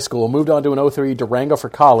 Firebird in high school, moved on to an 03 Durango for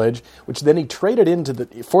college, which then he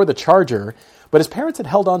traded for the Charger. But his parents had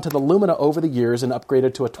held on to the Lumina over the years and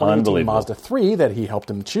upgraded to a 2018 Mazda 3 that he helped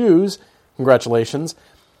him choose. Congratulations.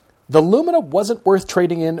 The Lumina wasn't worth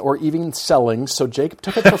trading in or even selling, so Jacob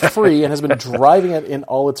took it for free and has been driving it in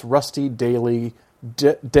all its rusty, daily,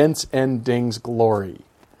 dents and dings glory.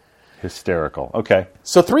 Hysterical. Okay.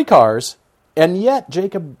 So 3 cars, and yet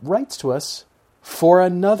Jacob writes to us for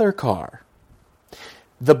another car.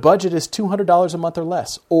 The budget is $200 a month or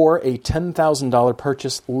less, or a $10,000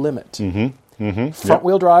 purchase limit.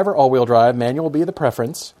 Front-wheel drive or all-wheel drive, manual will be the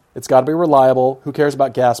preference. It's got to be reliable. Who cares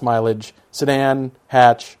about gas mileage? Sedan,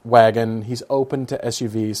 hatch, wagon. He's open to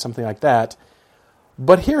SUVs, something like that.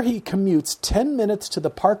 But here he commutes 10 minutes to the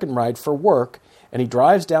park and ride for work, and he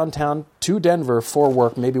drives downtown to Denver for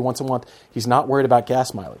work maybe once a month. He's not worried about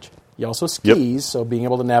gas mileage. He also skis, so being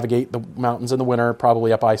able to navigate the mountains in the winter,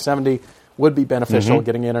 probably up I-70, would be beneficial.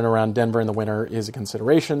 Getting in and around Denver in the winter is a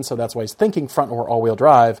consideration, so that's why he's thinking front or all-wheel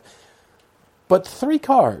drive. But 3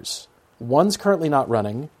 cars. One's currently not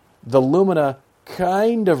running. The Lumina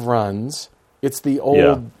kind of runs. It's the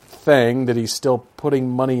old thing that he's still putting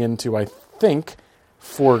money into, I think,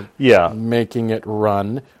 for making it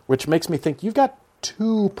run, which makes me think you've got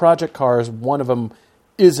 2 project cars. One of them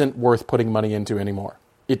isn't worth putting money into anymore.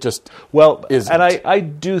 It just isn't. And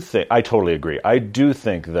I totally agree. I do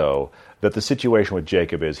think, though, that the situation with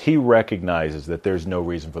Jacob is he recognizes that there's no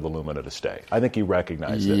reason for the Lumina to stay. I think he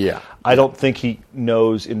recognizes it. Yeah. I don't think he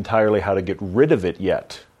knows entirely how to get rid of it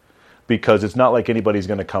yet, because it's not like anybody's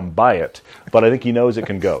going to come buy it. But I think he knows it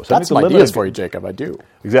can go. So that's some ideas for you, Jacob. I do.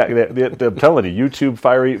 Exactly. I'm telling you, YouTube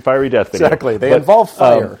fiery death video. Exactly. They involve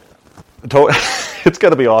fire. It's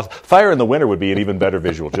going to be awesome. Fire in the winter would be an even better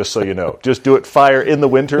visual, just so you know. Just do it fire in the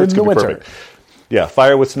winter. It's going to be perfect. Yeah,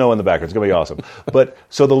 fire with snow in the background. It's going to be awesome. But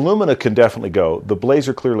so the Lumina can definitely go. The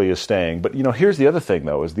Blazer clearly is staying. But, here's the other thing,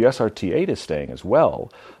 though, is the SRT8 is staying as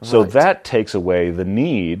well. So that takes away the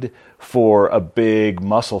need for a big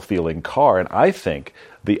muscle-feeling car. And I think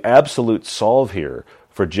the absolute solve here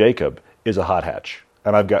for Jacob is a hot hatch.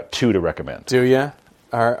 And I've got 2 to recommend. Do you?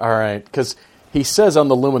 All right. Because he says on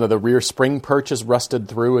the Lumina the rear spring perch is rusted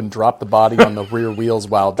through and dropped the body on the rear wheels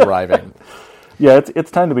while driving. Yeah, it's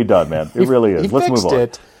time to be done, man. It really is. Let's move on.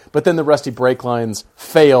 It, but then the rusty brake lines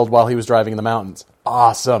failed while he was driving in the mountains.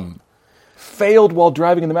 Awesome. Failed while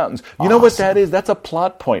driving in the mountains. You know what that is? That's a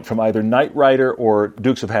plot point from either Knight Rider or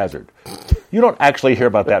Dukes of Hazzard. You don't actually hear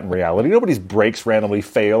about that in reality. Nobody's brakes randomly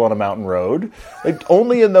fail on a mountain road.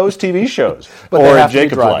 Only in those TV shows. But or they have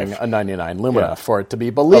Jacob's to be driving life. a 99 Lumina for it to be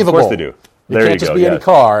believable. Of course they do. It can't just be any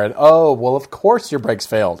car. And, of course your brakes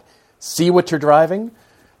failed. See what you're driving?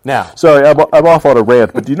 Now, sorry, I'm off on a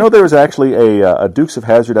rant, but do you know there was actually a Dukes of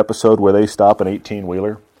Hazzard episode where they stop an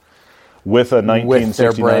 18-wheeler with a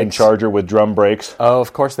 1969 Charger with drum brakes? Oh,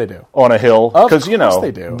 of course they do. On a hill. Because, they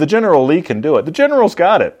do. The General Lee can do it. The General's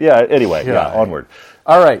got it. Yeah, anyway, onward.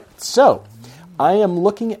 All right, so I am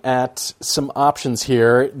looking at some options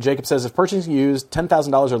here. Jacob says if purchasing used,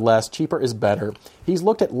 $10,000 or less, cheaper is better. He's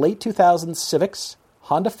looked at late 2000s Civics,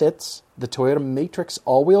 Honda Fits, the Toyota Matrix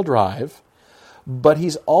all-wheel drive, but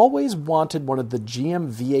he's always wanted one of the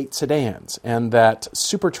GM V8 sedans, and that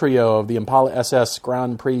super trio of the Impala SS,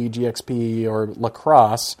 Grand Prix, GXP, or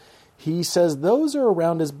LaCrosse. He says those are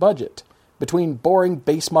around his budget. Between boring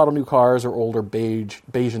base model new cars or older beige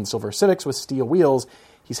and silver Civics with steel wheels,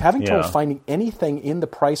 he's having trouble finding anything in the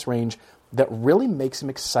price range that really makes him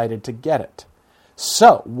excited to get it.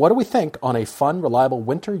 So, what do we think on a fun, reliable,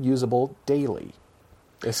 winter usable daily?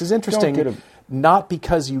 This is interesting. Not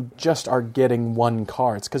because you just are getting one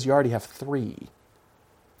car. It's because you already have 3.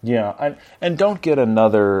 Yeah, and don't get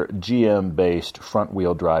another GM-based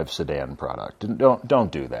front-wheel drive sedan product.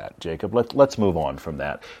 Don't do that, Jacob. Let's move on from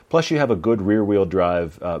that. Plus, you have a good rear-wheel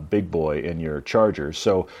drive big boy in your Charger.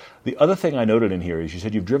 So the other thing I noted in here is you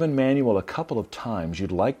said you've driven manual a couple of times.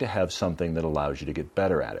 You'd like to have something that allows you to get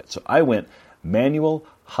better at it. So I went manual,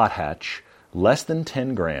 hot hatch, less than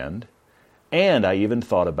 $10,000, and I even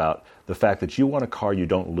thought about the fact that you want a car you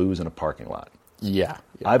don't lose in a parking lot. Yeah.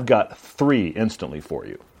 I've got 3 instantly for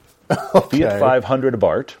you. Okay. Fiat 500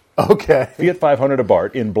 Abarth. Okay. Fiat 500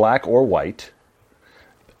 Abarth in black or white.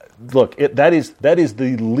 look, that is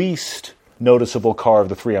the least noticeable car of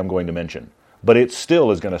the three I'm going to mention. But it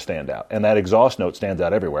still is going to stand out. And that exhaust note stands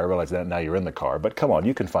out everywhere. I realize that now you're in the car. But come on,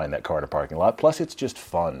 you can find that car in a parking lot. Plus, it's just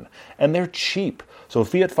fun. And they're cheap. So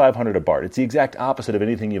Fiat 500 Abarth, it's the exact opposite of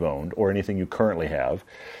anything you've owned or anything you currently have.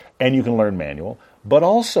 And you can learn manual. But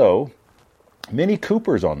also, Mini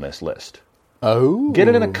Cooper's on this list. Oh. Get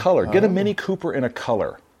it in a color. Get a Mini Cooper in a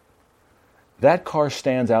color. That car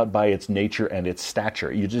stands out by its nature and its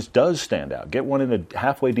stature. It just does stand out. Get one in a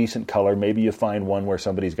halfway decent color. Maybe you find one where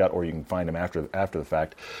somebody's got, or you can find them after the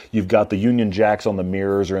fact. You've got the Union Jacks on the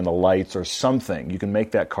mirrors or in the lights or something. You can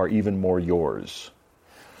make that car even more yours.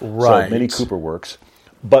 Right. So Mini Cooper works.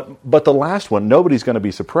 But the last one, nobody's going to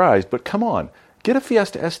be surprised, but come on. Get a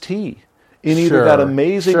Fiesta ST in either that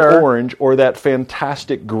amazing orange or that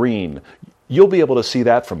fantastic green. You'll be able to see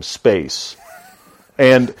that from space.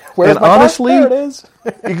 And honestly, there it is.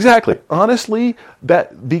 Exactly. Honestly,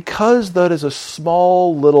 that because that is a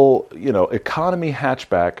small little, economy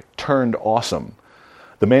hatchback turned awesome.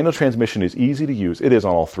 The manual transmission is easy to use. It is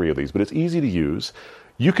on all three of these, but it's easy to use.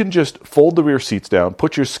 You can just fold the rear seats down,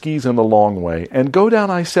 put your skis in the long way, and go down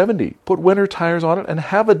I-70. Put winter tires on it and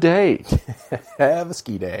have a day. Have a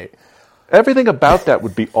ski day. Everything about that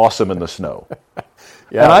would be awesome in the snow.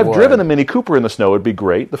 Yeah, and I've driven a Mini Cooper in the snow. It'd be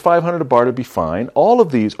great. The 500 Abarth would be fine. All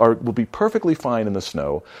of these will be perfectly fine in the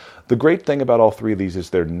snow. The great thing about all three of these is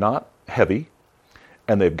they're not heavy,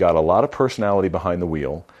 and they've got a lot of personality behind the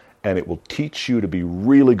wheel, and it will teach you to be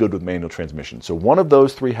really good with manual transmission. So one of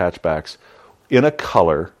those three hatchbacks in a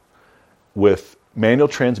color with manual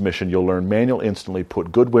transmission, you'll learn manual instantly,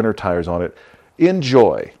 put good winter tires on it.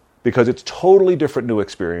 Enjoy, because it's totally different new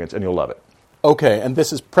experience, and you'll love it. Okay, and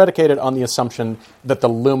this is predicated on the assumption that the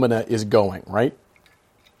Lumina is going, right?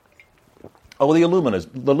 Oh, well, the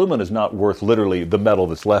Lumina is not worth literally the metal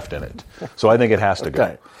that's left in it. So I think it has to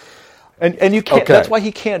go. And you can't. Okay. That's why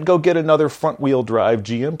he can't go get another front-wheel drive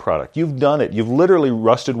GM product. You've done it. You've literally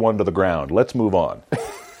rusted one to the ground. Let's move on.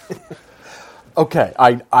 Okay,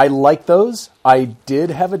 I like those. I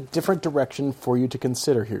did have a different direction for you to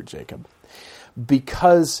consider here, Jacob,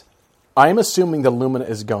 because I'm assuming the Lumina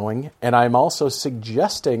is going, and I'm also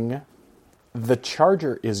suggesting the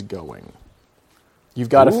Charger is going. You've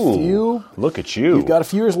got a few. Look at you. You've got a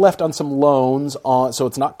few years left on some loans, so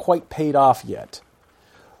it's not quite paid off yet.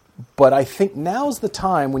 But I think now's the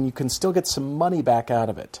time when you can still get some money back out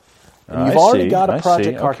of it. And you've already got a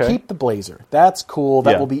project car. Okay. Keep the Blazer. That's cool.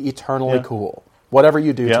 That will be eternally cool. Whatever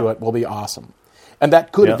you do to it will be awesome. And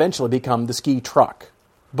that could eventually become the ski truck.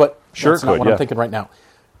 But that's not what I'm thinking right now.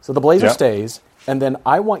 So the Blazer stays, and then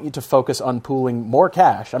I want you to focus on pooling more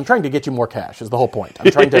cash. I'm trying to get you more cash is the whole point. I'm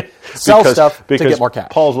trying to sell stuff to get more cash.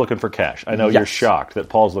 Paul's looking for cash. I know you're shocked that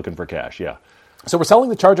Paul's looking for cash, So we're selling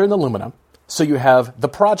the Charger and the Lumina. So you have the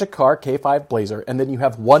project car, K5 Blazer, and then you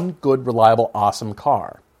have one good, reliable, awesome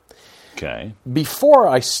car. Okay. Before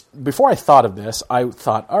I thought of this, I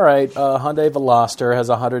thought, all right, Hyundai Veloster has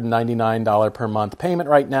a $199 per month payment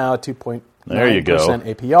right now, 2.9%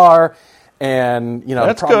 APR. And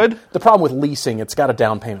that's good. The problem with leasing, it's got a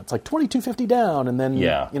down payment. It's like $2,250 down, and then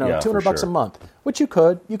 $200 a month. Which you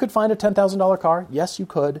could find a $10,000 car. Yes, you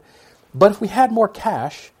could. But if we had more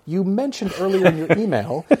cash, you mentioned earlier in your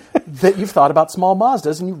email that you've thought about small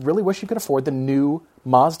Mazdas, and you really wish you could afford the new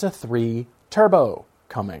Mazda 3 Turbo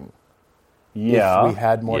coming. Yeah. If we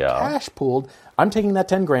had more cash pooled, I'm taking that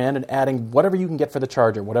 $10,000 and adding whatever you can get for the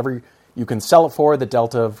Charger, whatever you can sell it for, the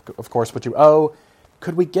delta of course, what you owe.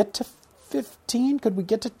 Could we get to 15? Could we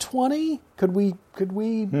get to 20? Could we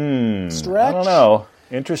stretch? I don't know.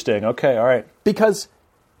 Interesting. Okay, all right. Because,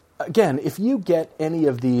 again, if you get any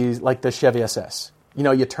of these, like the Chevy SS,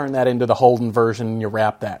 you turn that into the Holden version, you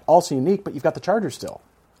wrap that. Also unique, but you've got the Charger still.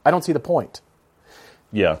 I don't see the point.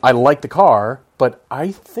 Yeah. I like the car, but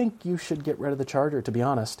I think you should get rid of the Charger, to be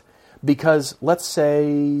honest. Because let's say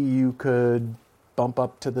you could bump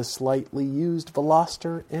up to the slightly used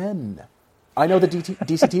Veloster N. I know the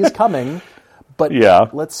DCT is coming, but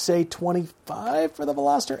let's say $25 for the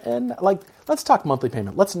Veloster N. Let's talk monthly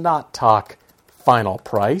payment. Let's not talk final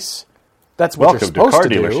price. That's what you're supposed to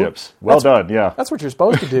do. Welcome to car dealerships. Well done, That's what you're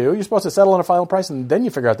supposed to do. You're supposed to settle on a final price, and then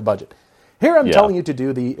you figure out the budget. Here I'm telling you to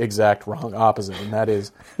do the exact wrong opposite, and that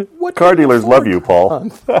is... what car dealers love you,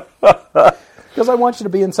 Paul. Because I want you to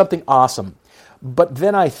be in something awesome. But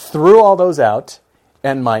then I threw all those out,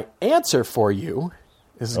 and my answer for you...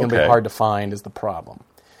 This is going to be hard to find is the problem.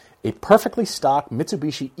 A perfectly stock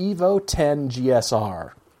Mitsubishi Evo 10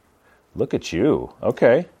 GSR. Look at you.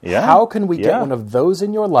 Okay. Yeah. How can we get one of those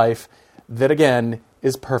in your life that, again,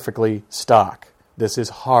 is perfectly stock? This is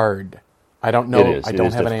hard. I don't know. I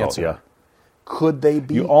don't have an answer. Could they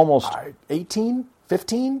be You almost 18,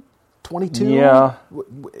 15, 22? Yeah.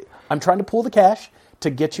 I'm trying to pull the cash to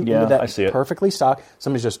get you into I see that it. perfectly stock.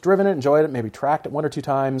 Somebody's just driven it, enjoyed it, maybe tracked it 1 or 2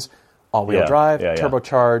 times, all-wheel drive, yeah.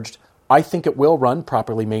 turbocharged. I think it will run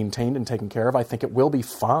properly maintained and taken care of. I think it will be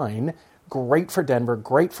fine. Great for Denver,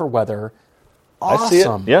 great for weather. Awesome. I see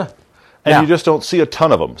it. Yeah. And Now, you just don't see a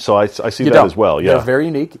ton of them, so I see you that don't. as well. Yeah. They're very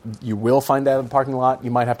unique. You will find that in the parking lot.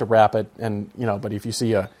 You might have to wrap it, and but if you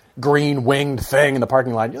see a green winged thing in the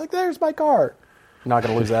parking lot, you're like, "There's my car." You're not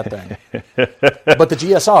going to lose that thing. But the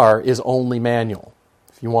GSR is only manual.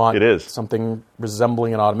 If you want something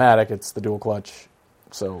resembling an automatic, it's the dual clutch.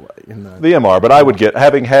 So in the MR, but I would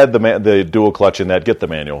having had the dual clutch in that, get the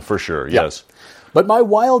manual for sure. Yeah. Yes. But my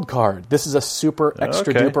wild card, this is a super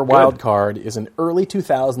extra duper wild card, is an early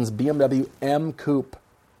 2000s BMW M Coupe.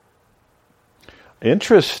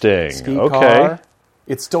 Interesting. Ski car.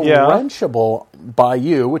 It's still wrenchable by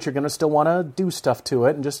you, which you're going to still want to do stuff to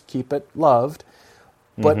it and just keep it loved.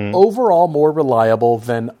 But overall more reliable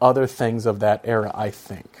than other things of that era, I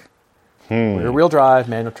think. Rear-wheel drive,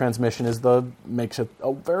 manual transmission makes it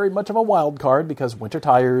very much of a wild card because winter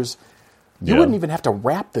tires. You wouldn't even have to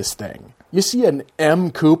wrap this thing. You see an M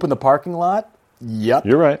Coupe in the parking lot? Yep.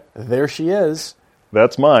 You're right. There she is.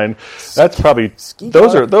 That's mine. That's probably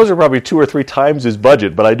those are probably 2 or 3 times his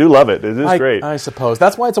budget, but I do love it. It is great. I suppose.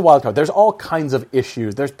 That's why it's a wild card. There's all kinds of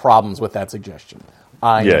issues. There's problems with that suggestion.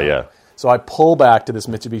 I know. Yeah. So I pull back to this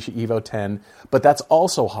Mitsubishi Evo 10, but that's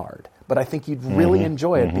also hard. But I think you'd really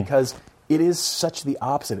enjoy it because it is such the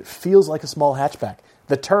opposite. It feels like a small hatchback.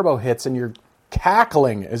 The turbo hits and you're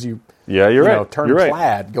cackling as you turn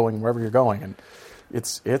plaid going wherever you're going, and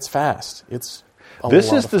it's fast. It's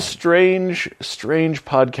this is the strange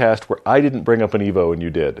podcast where I didn't bring up an Evo and you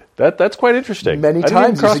did. That's quite interesting. Many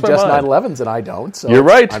times you suggest 911s and I don't. So you're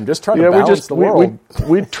right. I'm just trying to balance the world.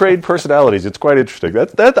 We trade personalities. It's quite interesting.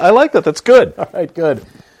 I like that. That's good. All right, good.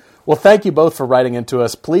 Well, thank you both for writing into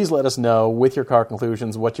us. Please let us know with your car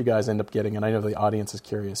conclusions what you guys end up getting, and I know the audience is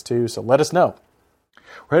curious too. So let us know.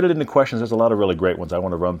 We're headed into questions. There's a lot of really great ones. I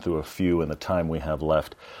want to run through a few in the time we have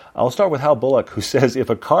left. I'll start with Hal Bullock, who says, if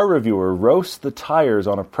a car reviewer roasts the tires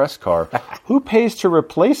on a press car, who pays to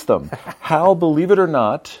replace them? Hal, believe it or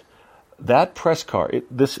not, that press car,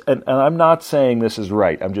 and I'm not saying this is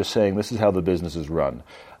right. I'm just saying this is how the business is run.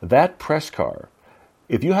 That press car,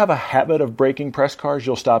 if you have a habit of breaking press cars,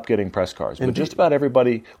 you'll stop getting press cars. But just about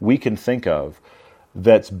everybody we can think of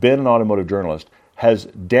that's been an automotive journalist has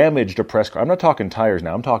damaged a press car. I'm not talking tires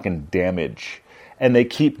now. I'm talking damage. And they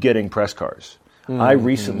keep getting press cars.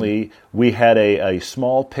 We had a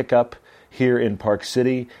small pickup here in Park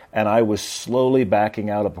City, and I was slowly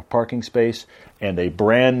backing out of a parking space, and a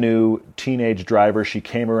brand new teenage driver, she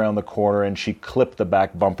came around the corner and she clipped the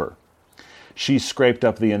back bumper. She scraped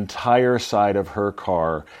up the entire side of her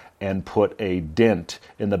car and put a dent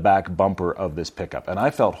in the back bumper of this pickup. And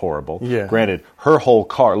I felt horrible. Yeah. Granted, her whole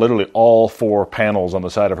car, literally all 4 panels on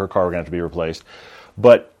the side of her car were going to have to be replaced.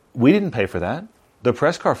 But we didn't pay for that. The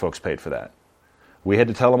press car folks paid for that. We had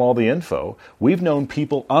to tell them all the info. We've known of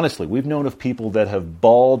people that have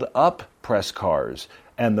balled up press cars,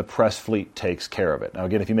 and the press fleet takes care of it. Now,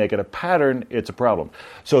 again, if you make it a pattern, it's a problem.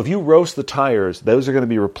 So if you roast the tires, those are going to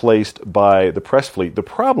be replaced by the press fleet. The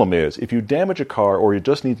problem is, if you damage a car or you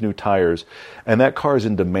just need new tires, and that car is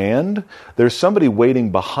in demand, there's somebody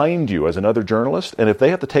waiting behind you as another journalist, and if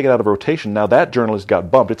they have to take it out of rotation, now that journalist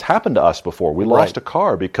got bumped. It's happened to us before. We lost a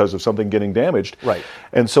car because of something getting damaged. Right.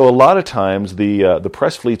 And so a lot of times, the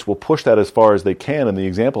press fleets will push that as far as they can, and the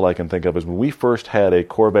example I can think of is when we first had a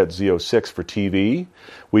Corvette Z06 for TV,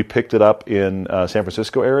 we picked it up in San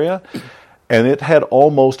Francisco area, and it had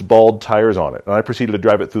almost bald tires on it. And I proceeded to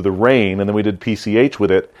drive it through the rain, and then we did PCH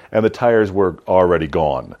with it, and the tires were already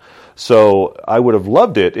gone. So I would have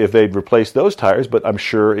loved it if they'd replaced those tires, but I'm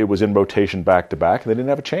sure it was in rotation back-to-back, and they didn't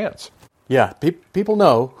have a chance. Yeah, people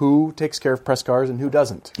know who takes care of press cars and who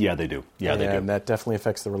doesn't. Yeah, they do. They do. And that definitely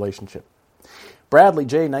affects the relationship. Bradley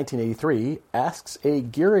J. 1983 asks a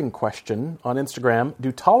gearing question on Instagram.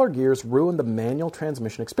 Do taller gears ruin the manual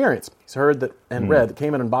transmission experience? He's heard that and read that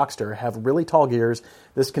Cayman and Boxster have really tall gears.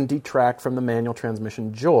 This can detract from the manual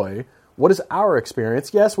transmission joy. What is our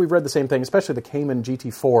experience? Yes, we've read the same thing, especially the Cayman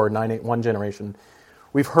GT4 981 generation.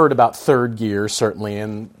 We've heard about third gear, certainly,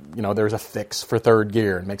 and there's a fix for third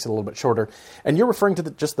gear. It makes it a little bit shorter. And you're referring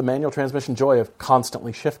to just the manual transmission joy of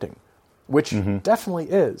constantly shifting, which definitely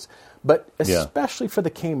is. But especially for the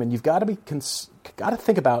Cayman, you've got to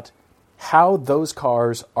think about how those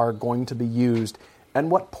cars are going to be used and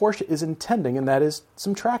what Porsche is intending, and that is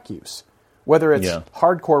some track use. Whether it's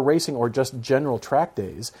hardcore racing or just general track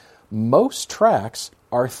days, most tracks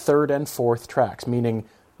are third and fourth tracks, meaning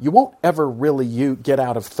you won't ever really get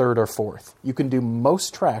out of third or fourth. You can do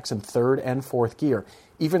most tracks in third and fourth gear.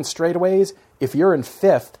 Even straightaways, if you're in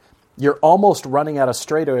fifth, you're almost running out of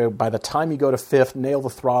straightaway by the time you go to fifth, nail the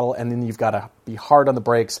throttle, and then you've got to be hard on the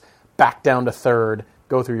brakes, back down to third,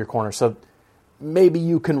 go through your corner. So maybe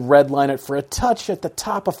you can redline it for a touch at the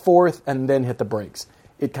top of fourth and then hit the brakes.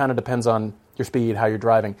 It kind of depends on your speed, how you're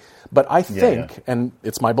driving. But I think, and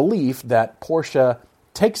it's my belief, that Porsche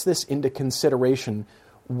takes this into consideration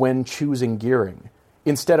when choosing gearing.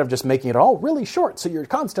 Instead of just making it all really short so you're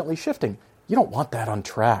constantly shifting. You don't want that on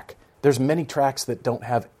track. There's many tracks that don't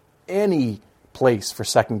have any place for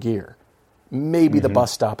second gear. Maybe the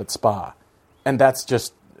bus stop at Spa. And that's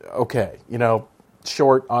just okay.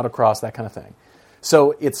 Short, autocross, that kind of thing.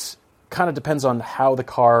 So it's kind of depends on how the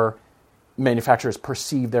car manufacturers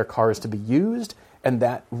perceive their cars to be used, and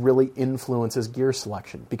that really influences gear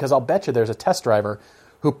selection. Because I'll bet you there's a test driver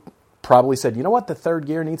who probably said, you know what, the third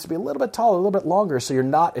gear needs to be a little bit taller, a little bit longer, so you're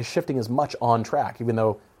not shifting as much on track, even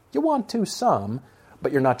though you want to some,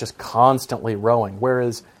 but you're not just constantly rowing.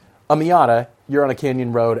 Whereas a Miata, you're on a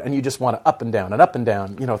canyon road, and you just want to up and down,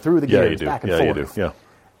 through the gears, back and forth. You do. Yeah.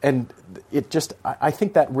 And it just, I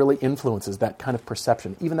think that really influences that kind of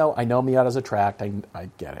perception. Even though I know Miata's a track, I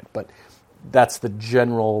get it. But that's the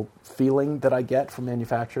general feeling that I get from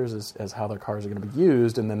manufacturers as how their cars are going to be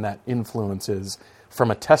used, and then that influences from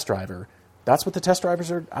a test driver. That's what the test drivers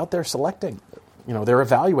are out there selecting. They're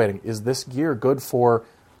evaluating, is this gear good for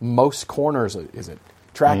most corners? Is it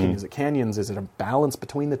tracking? Is it canyons? Is it a balance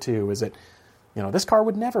between the two? Is it, this car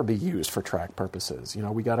would never be used for track purposes.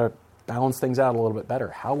 We got to balance things out a little bit better.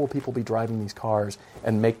 How will people be driving these cars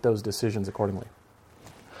and make those decisions accordingly?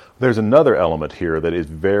 There's another element here that is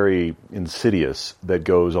very insidious that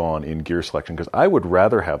goes on in gear selection, because I would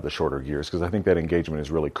rather have the shorter gears because I think that engagement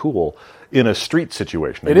is really cool in a street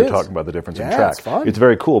situation. And you're talking about the difference in track. It's fun. It's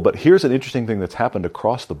very cool. But here's an interesting thing that's happened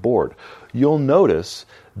across the board. You'll notice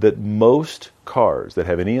that most cars that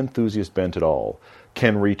have any enthusiast bent at all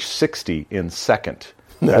can reach 60 in second.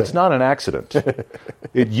 That's not an accident.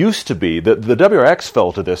 It used to be that the WRX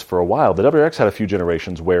fell to this for a while. The WRX had a few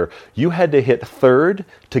generations where you had to hit third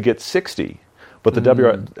to get 60, but the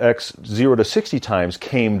WRX 0 to 60 times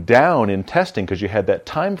came down in testing because you had that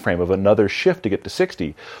time frame of another shift to get to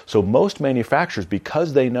 60. So most manufacturers,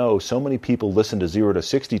 because they know so many people listen to 0 to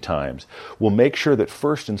 60 times, will make sure that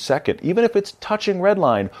first and second, even if it's touching red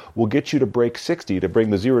line, will get you to break 60 to bring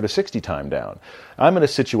the 0 to 60 time down. I'm in a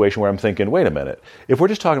situation where I'm thinking, wait a minute, if we're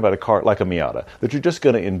just talking about a car like a Miata that you're just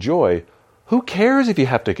going to enjoy, who cares if you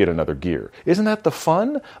have to get another gear? Isn't that the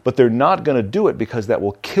fun? But they're not going to do it because that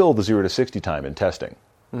will kill the 0 to 60 time in testing.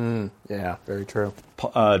 Yeah, very true.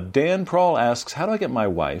 Dan Prawl asks, how do I get my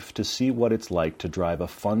wife to see what it's like to drive a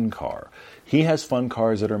fun car? He has fun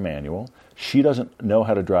cars that are manual. She doesn't know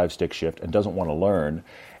how to drive stick shift and doesn't want to learn.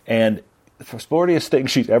 And the sportiest thing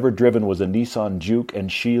she's ever driven was a Nissan Juke,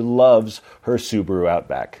 and she loves her Subaru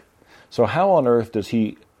Outback. So how on earth does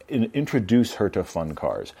he introduce her to fun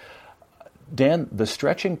cars? Dan, the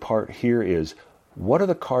stretching part here is, what are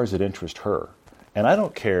the cars that interest her? And I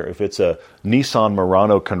don't care if it's a Nissan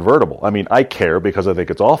Murano convertible. I mean, I care because I think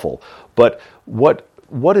it's awful. But what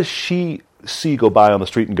does she see go by on the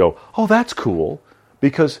street and go, oh, that's cool?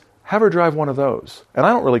 Because have her drive one of those. And I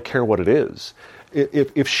don't really care what it is.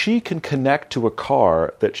 If she can connect to a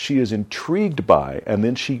car that she is intrigued by, and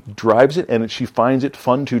then she drives it and she finds it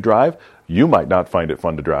fun to drive, you might not find it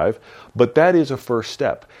fun to drive, but that is a first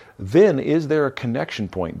step. Then is there a connection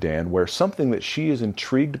point, Dan, where something that she is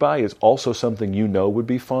intrigued by is also something you know would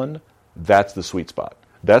be fun? That's the sweet spot.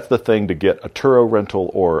 That's the thing to get a Turo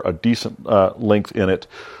rental or a decent length in it,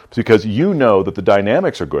 because you know that the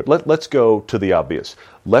dynamics are good. Let's go to the obvious.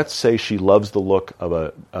 Let's say she loves the look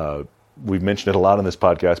of we've mentioned it a lot in this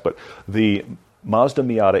podcast, but the Mazda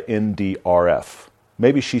Miata ND-RF.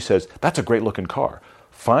 Maybe she says, that's a great looking car.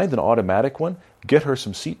 Find an automatic one, get her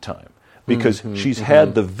some seat time. Because she's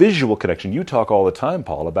had the visual connection. You talk all the time,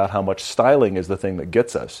 Paul, about how much styling is the thing that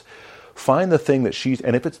gets us. Find the thing that she's,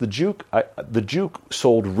 and if it's the Juke, the Juke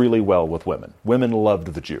sold really well with women. Women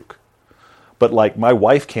loved the Juke. But like my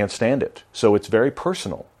wife can't stand it. So it's very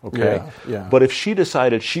personal, okay? Yeah. But if she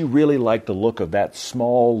decided she really liked the look of that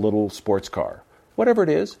small little sports car, whatever it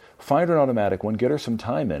is, find her an automatic one, get her some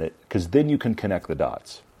time in it, because then you can connect the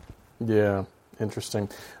dots. Yeah, interesting.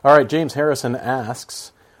 All right, James Harrison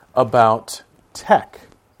asks about tech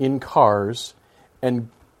in cars and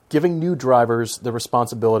giving new drivers the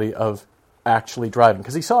responsibility of actually driving.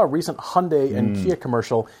 Because he saw a recent Hyundai and Kia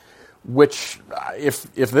commercial which,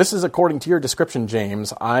 if this is according to your description,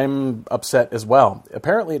 James, I'm upset as well.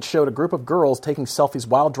 Apparently it showed a group of girls taking selfies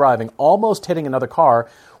while driving, almost hitting another car,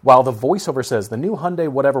 while the voiceover says, the new Hyundai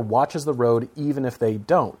whatever watches the road even if they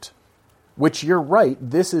don't. Which, you're right,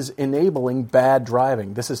 this is enabling bad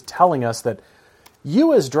driving. This is telling us that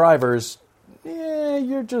you as drivers,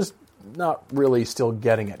 you're just not really still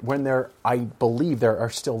getting it. When I believe there are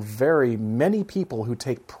still very many people who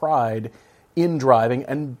take pride in driving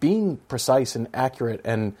and being precise and accurate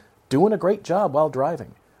and doing a great job while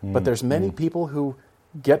driving. But there's many people who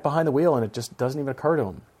get behind the wheel and it just doesn't even occur to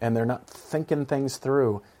them. And they're not thinking things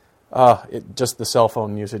through. The cell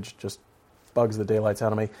phone usage just bugs the daylights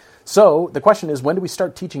out of me. So the question is, when do we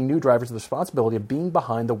start teaching new drivers the responsibility of being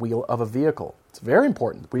behind the wheel of a vehicle? It's very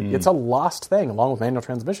important. It's a lost thing, along with manual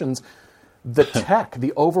transmissions. The tech,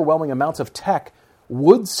 the overwhelming amounts of tech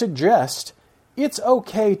would suggest it's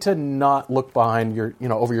okay to not look behind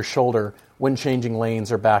over your shoulder when changing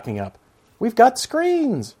lanes or backing up. We've got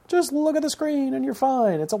screens. Just look at the screen and you're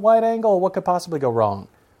fine. It's a wide angle. What could possibly go wrong?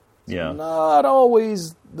 It's not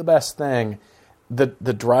always the best thing.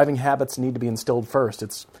 The driving habits need to be instilled first.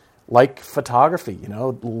 It's like photography,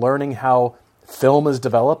 learning how film is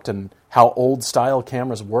developed and how old-style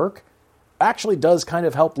cameras work actually does kind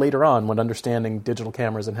of help later on when understanding digital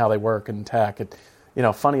cameras and how they work and tech.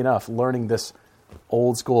 Funny enough, learning this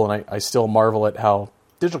old school, and I still marvel at how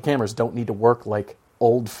digital cameras don't need to work like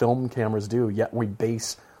old film cameras do, yet we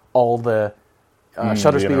base all the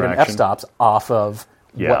shutter speed and f-stops off of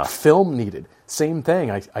what film needed. Same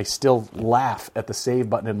thing. I still laugh at the save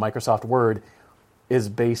button in Microsoft Word is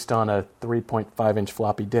based on a 3.5-inch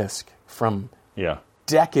floppy disk from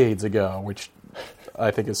decades ago, which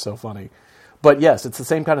I think is so funny. But yes, it's the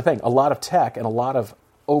same kind of thing. A lot of tech and a lot of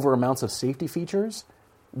over amounts of safety features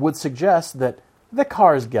would suggest that the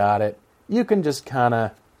car's got it. You can just kind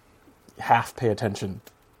of half pay attention.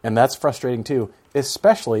 And that's frustrating too,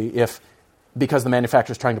 especially if, because the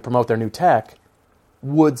manufacturer's trying to promote their new tech,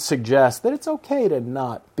 would suggest that it's okay to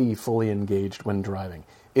not be fully engaged when driving.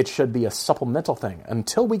 It should be a supplemental thing.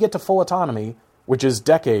 Until we get to full autonomy, which is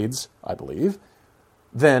decades, I believe,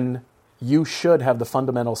 then you should have the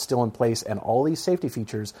fundamentals still in place, and all these safety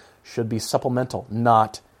features should be supplemental,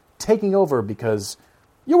 not taking over because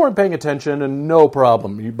you weren't paying attention and no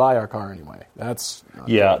problem. You buy our car anyway. That's not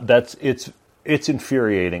good. It's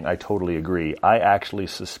infuriating. I totally agree. I actually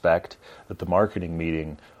suspect that the marketing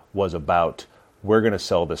meeting was about, we're going to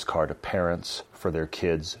sell this car to parents for their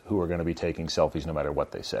kids who are going to be taking selfies no matter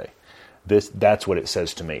what they say. That's what it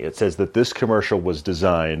says to me. It says that this commercial was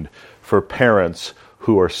designed for parents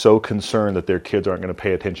who are so concerned that their kids aren't going to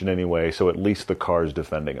pay attention anyway, so at least the car's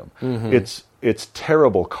defending them. Mm-hmm. It's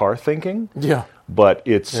terrible car thinking, but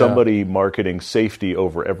it's somebody marketing safety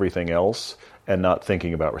over everything else and not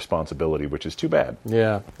thinking about responsibility, which is too bad.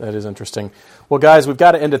 Yeah, that is interesting. Well, guys, we've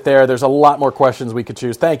got to end it there. There's a lot more questions we could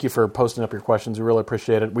choose. Thank you for posting up your questions. We really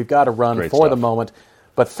appreciate it. We've got to run for the moment,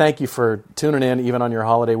 but thank you for tuning in even on your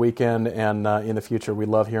holiday weekend, and in the future, we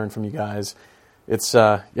love hearing from you guys. It's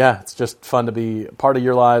it's just fun to be part of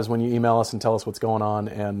your lives when you email us and tell us what's going on,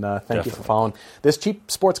 and thank you for following. This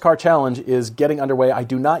Cheap Sports Car Challenge is getting underway. I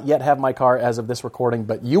do not yet have my car as of this recording,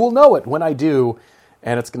 but you will know it when I do,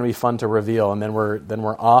 and it's going to be fun to reveal. And then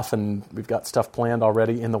we're off, and we've got stuff planned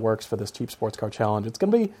already in the works for this Cheap Sports Car Challenge. It's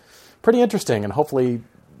going to be pretty interesting and hopefully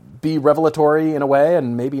be revelatory in a way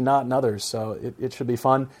and maybe not in others, so it should be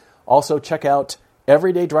fun. Also, check out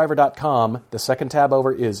everydaydriver.com. The second tab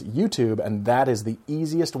over is YouTube, and that is the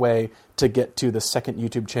easiest way to get to the second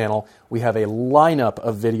YouTube channel. We have a lineup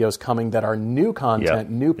of videos coming that are new content,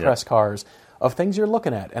 new press cars of things you're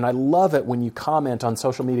looking at. And I love it when you comment on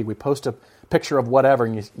social media. We post a picture of whatever,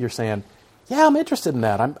 and you're saying, yeah, I'm interested in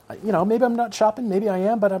that. Maybe I'm not shopping, maybe I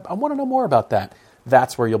am, but I want to know more about that.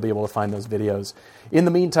 That's where you'll be able to find those videos. In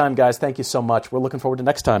the meantime, guys, thank you so much. We're looking forward to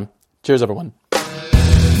next time. Cheers, everyone.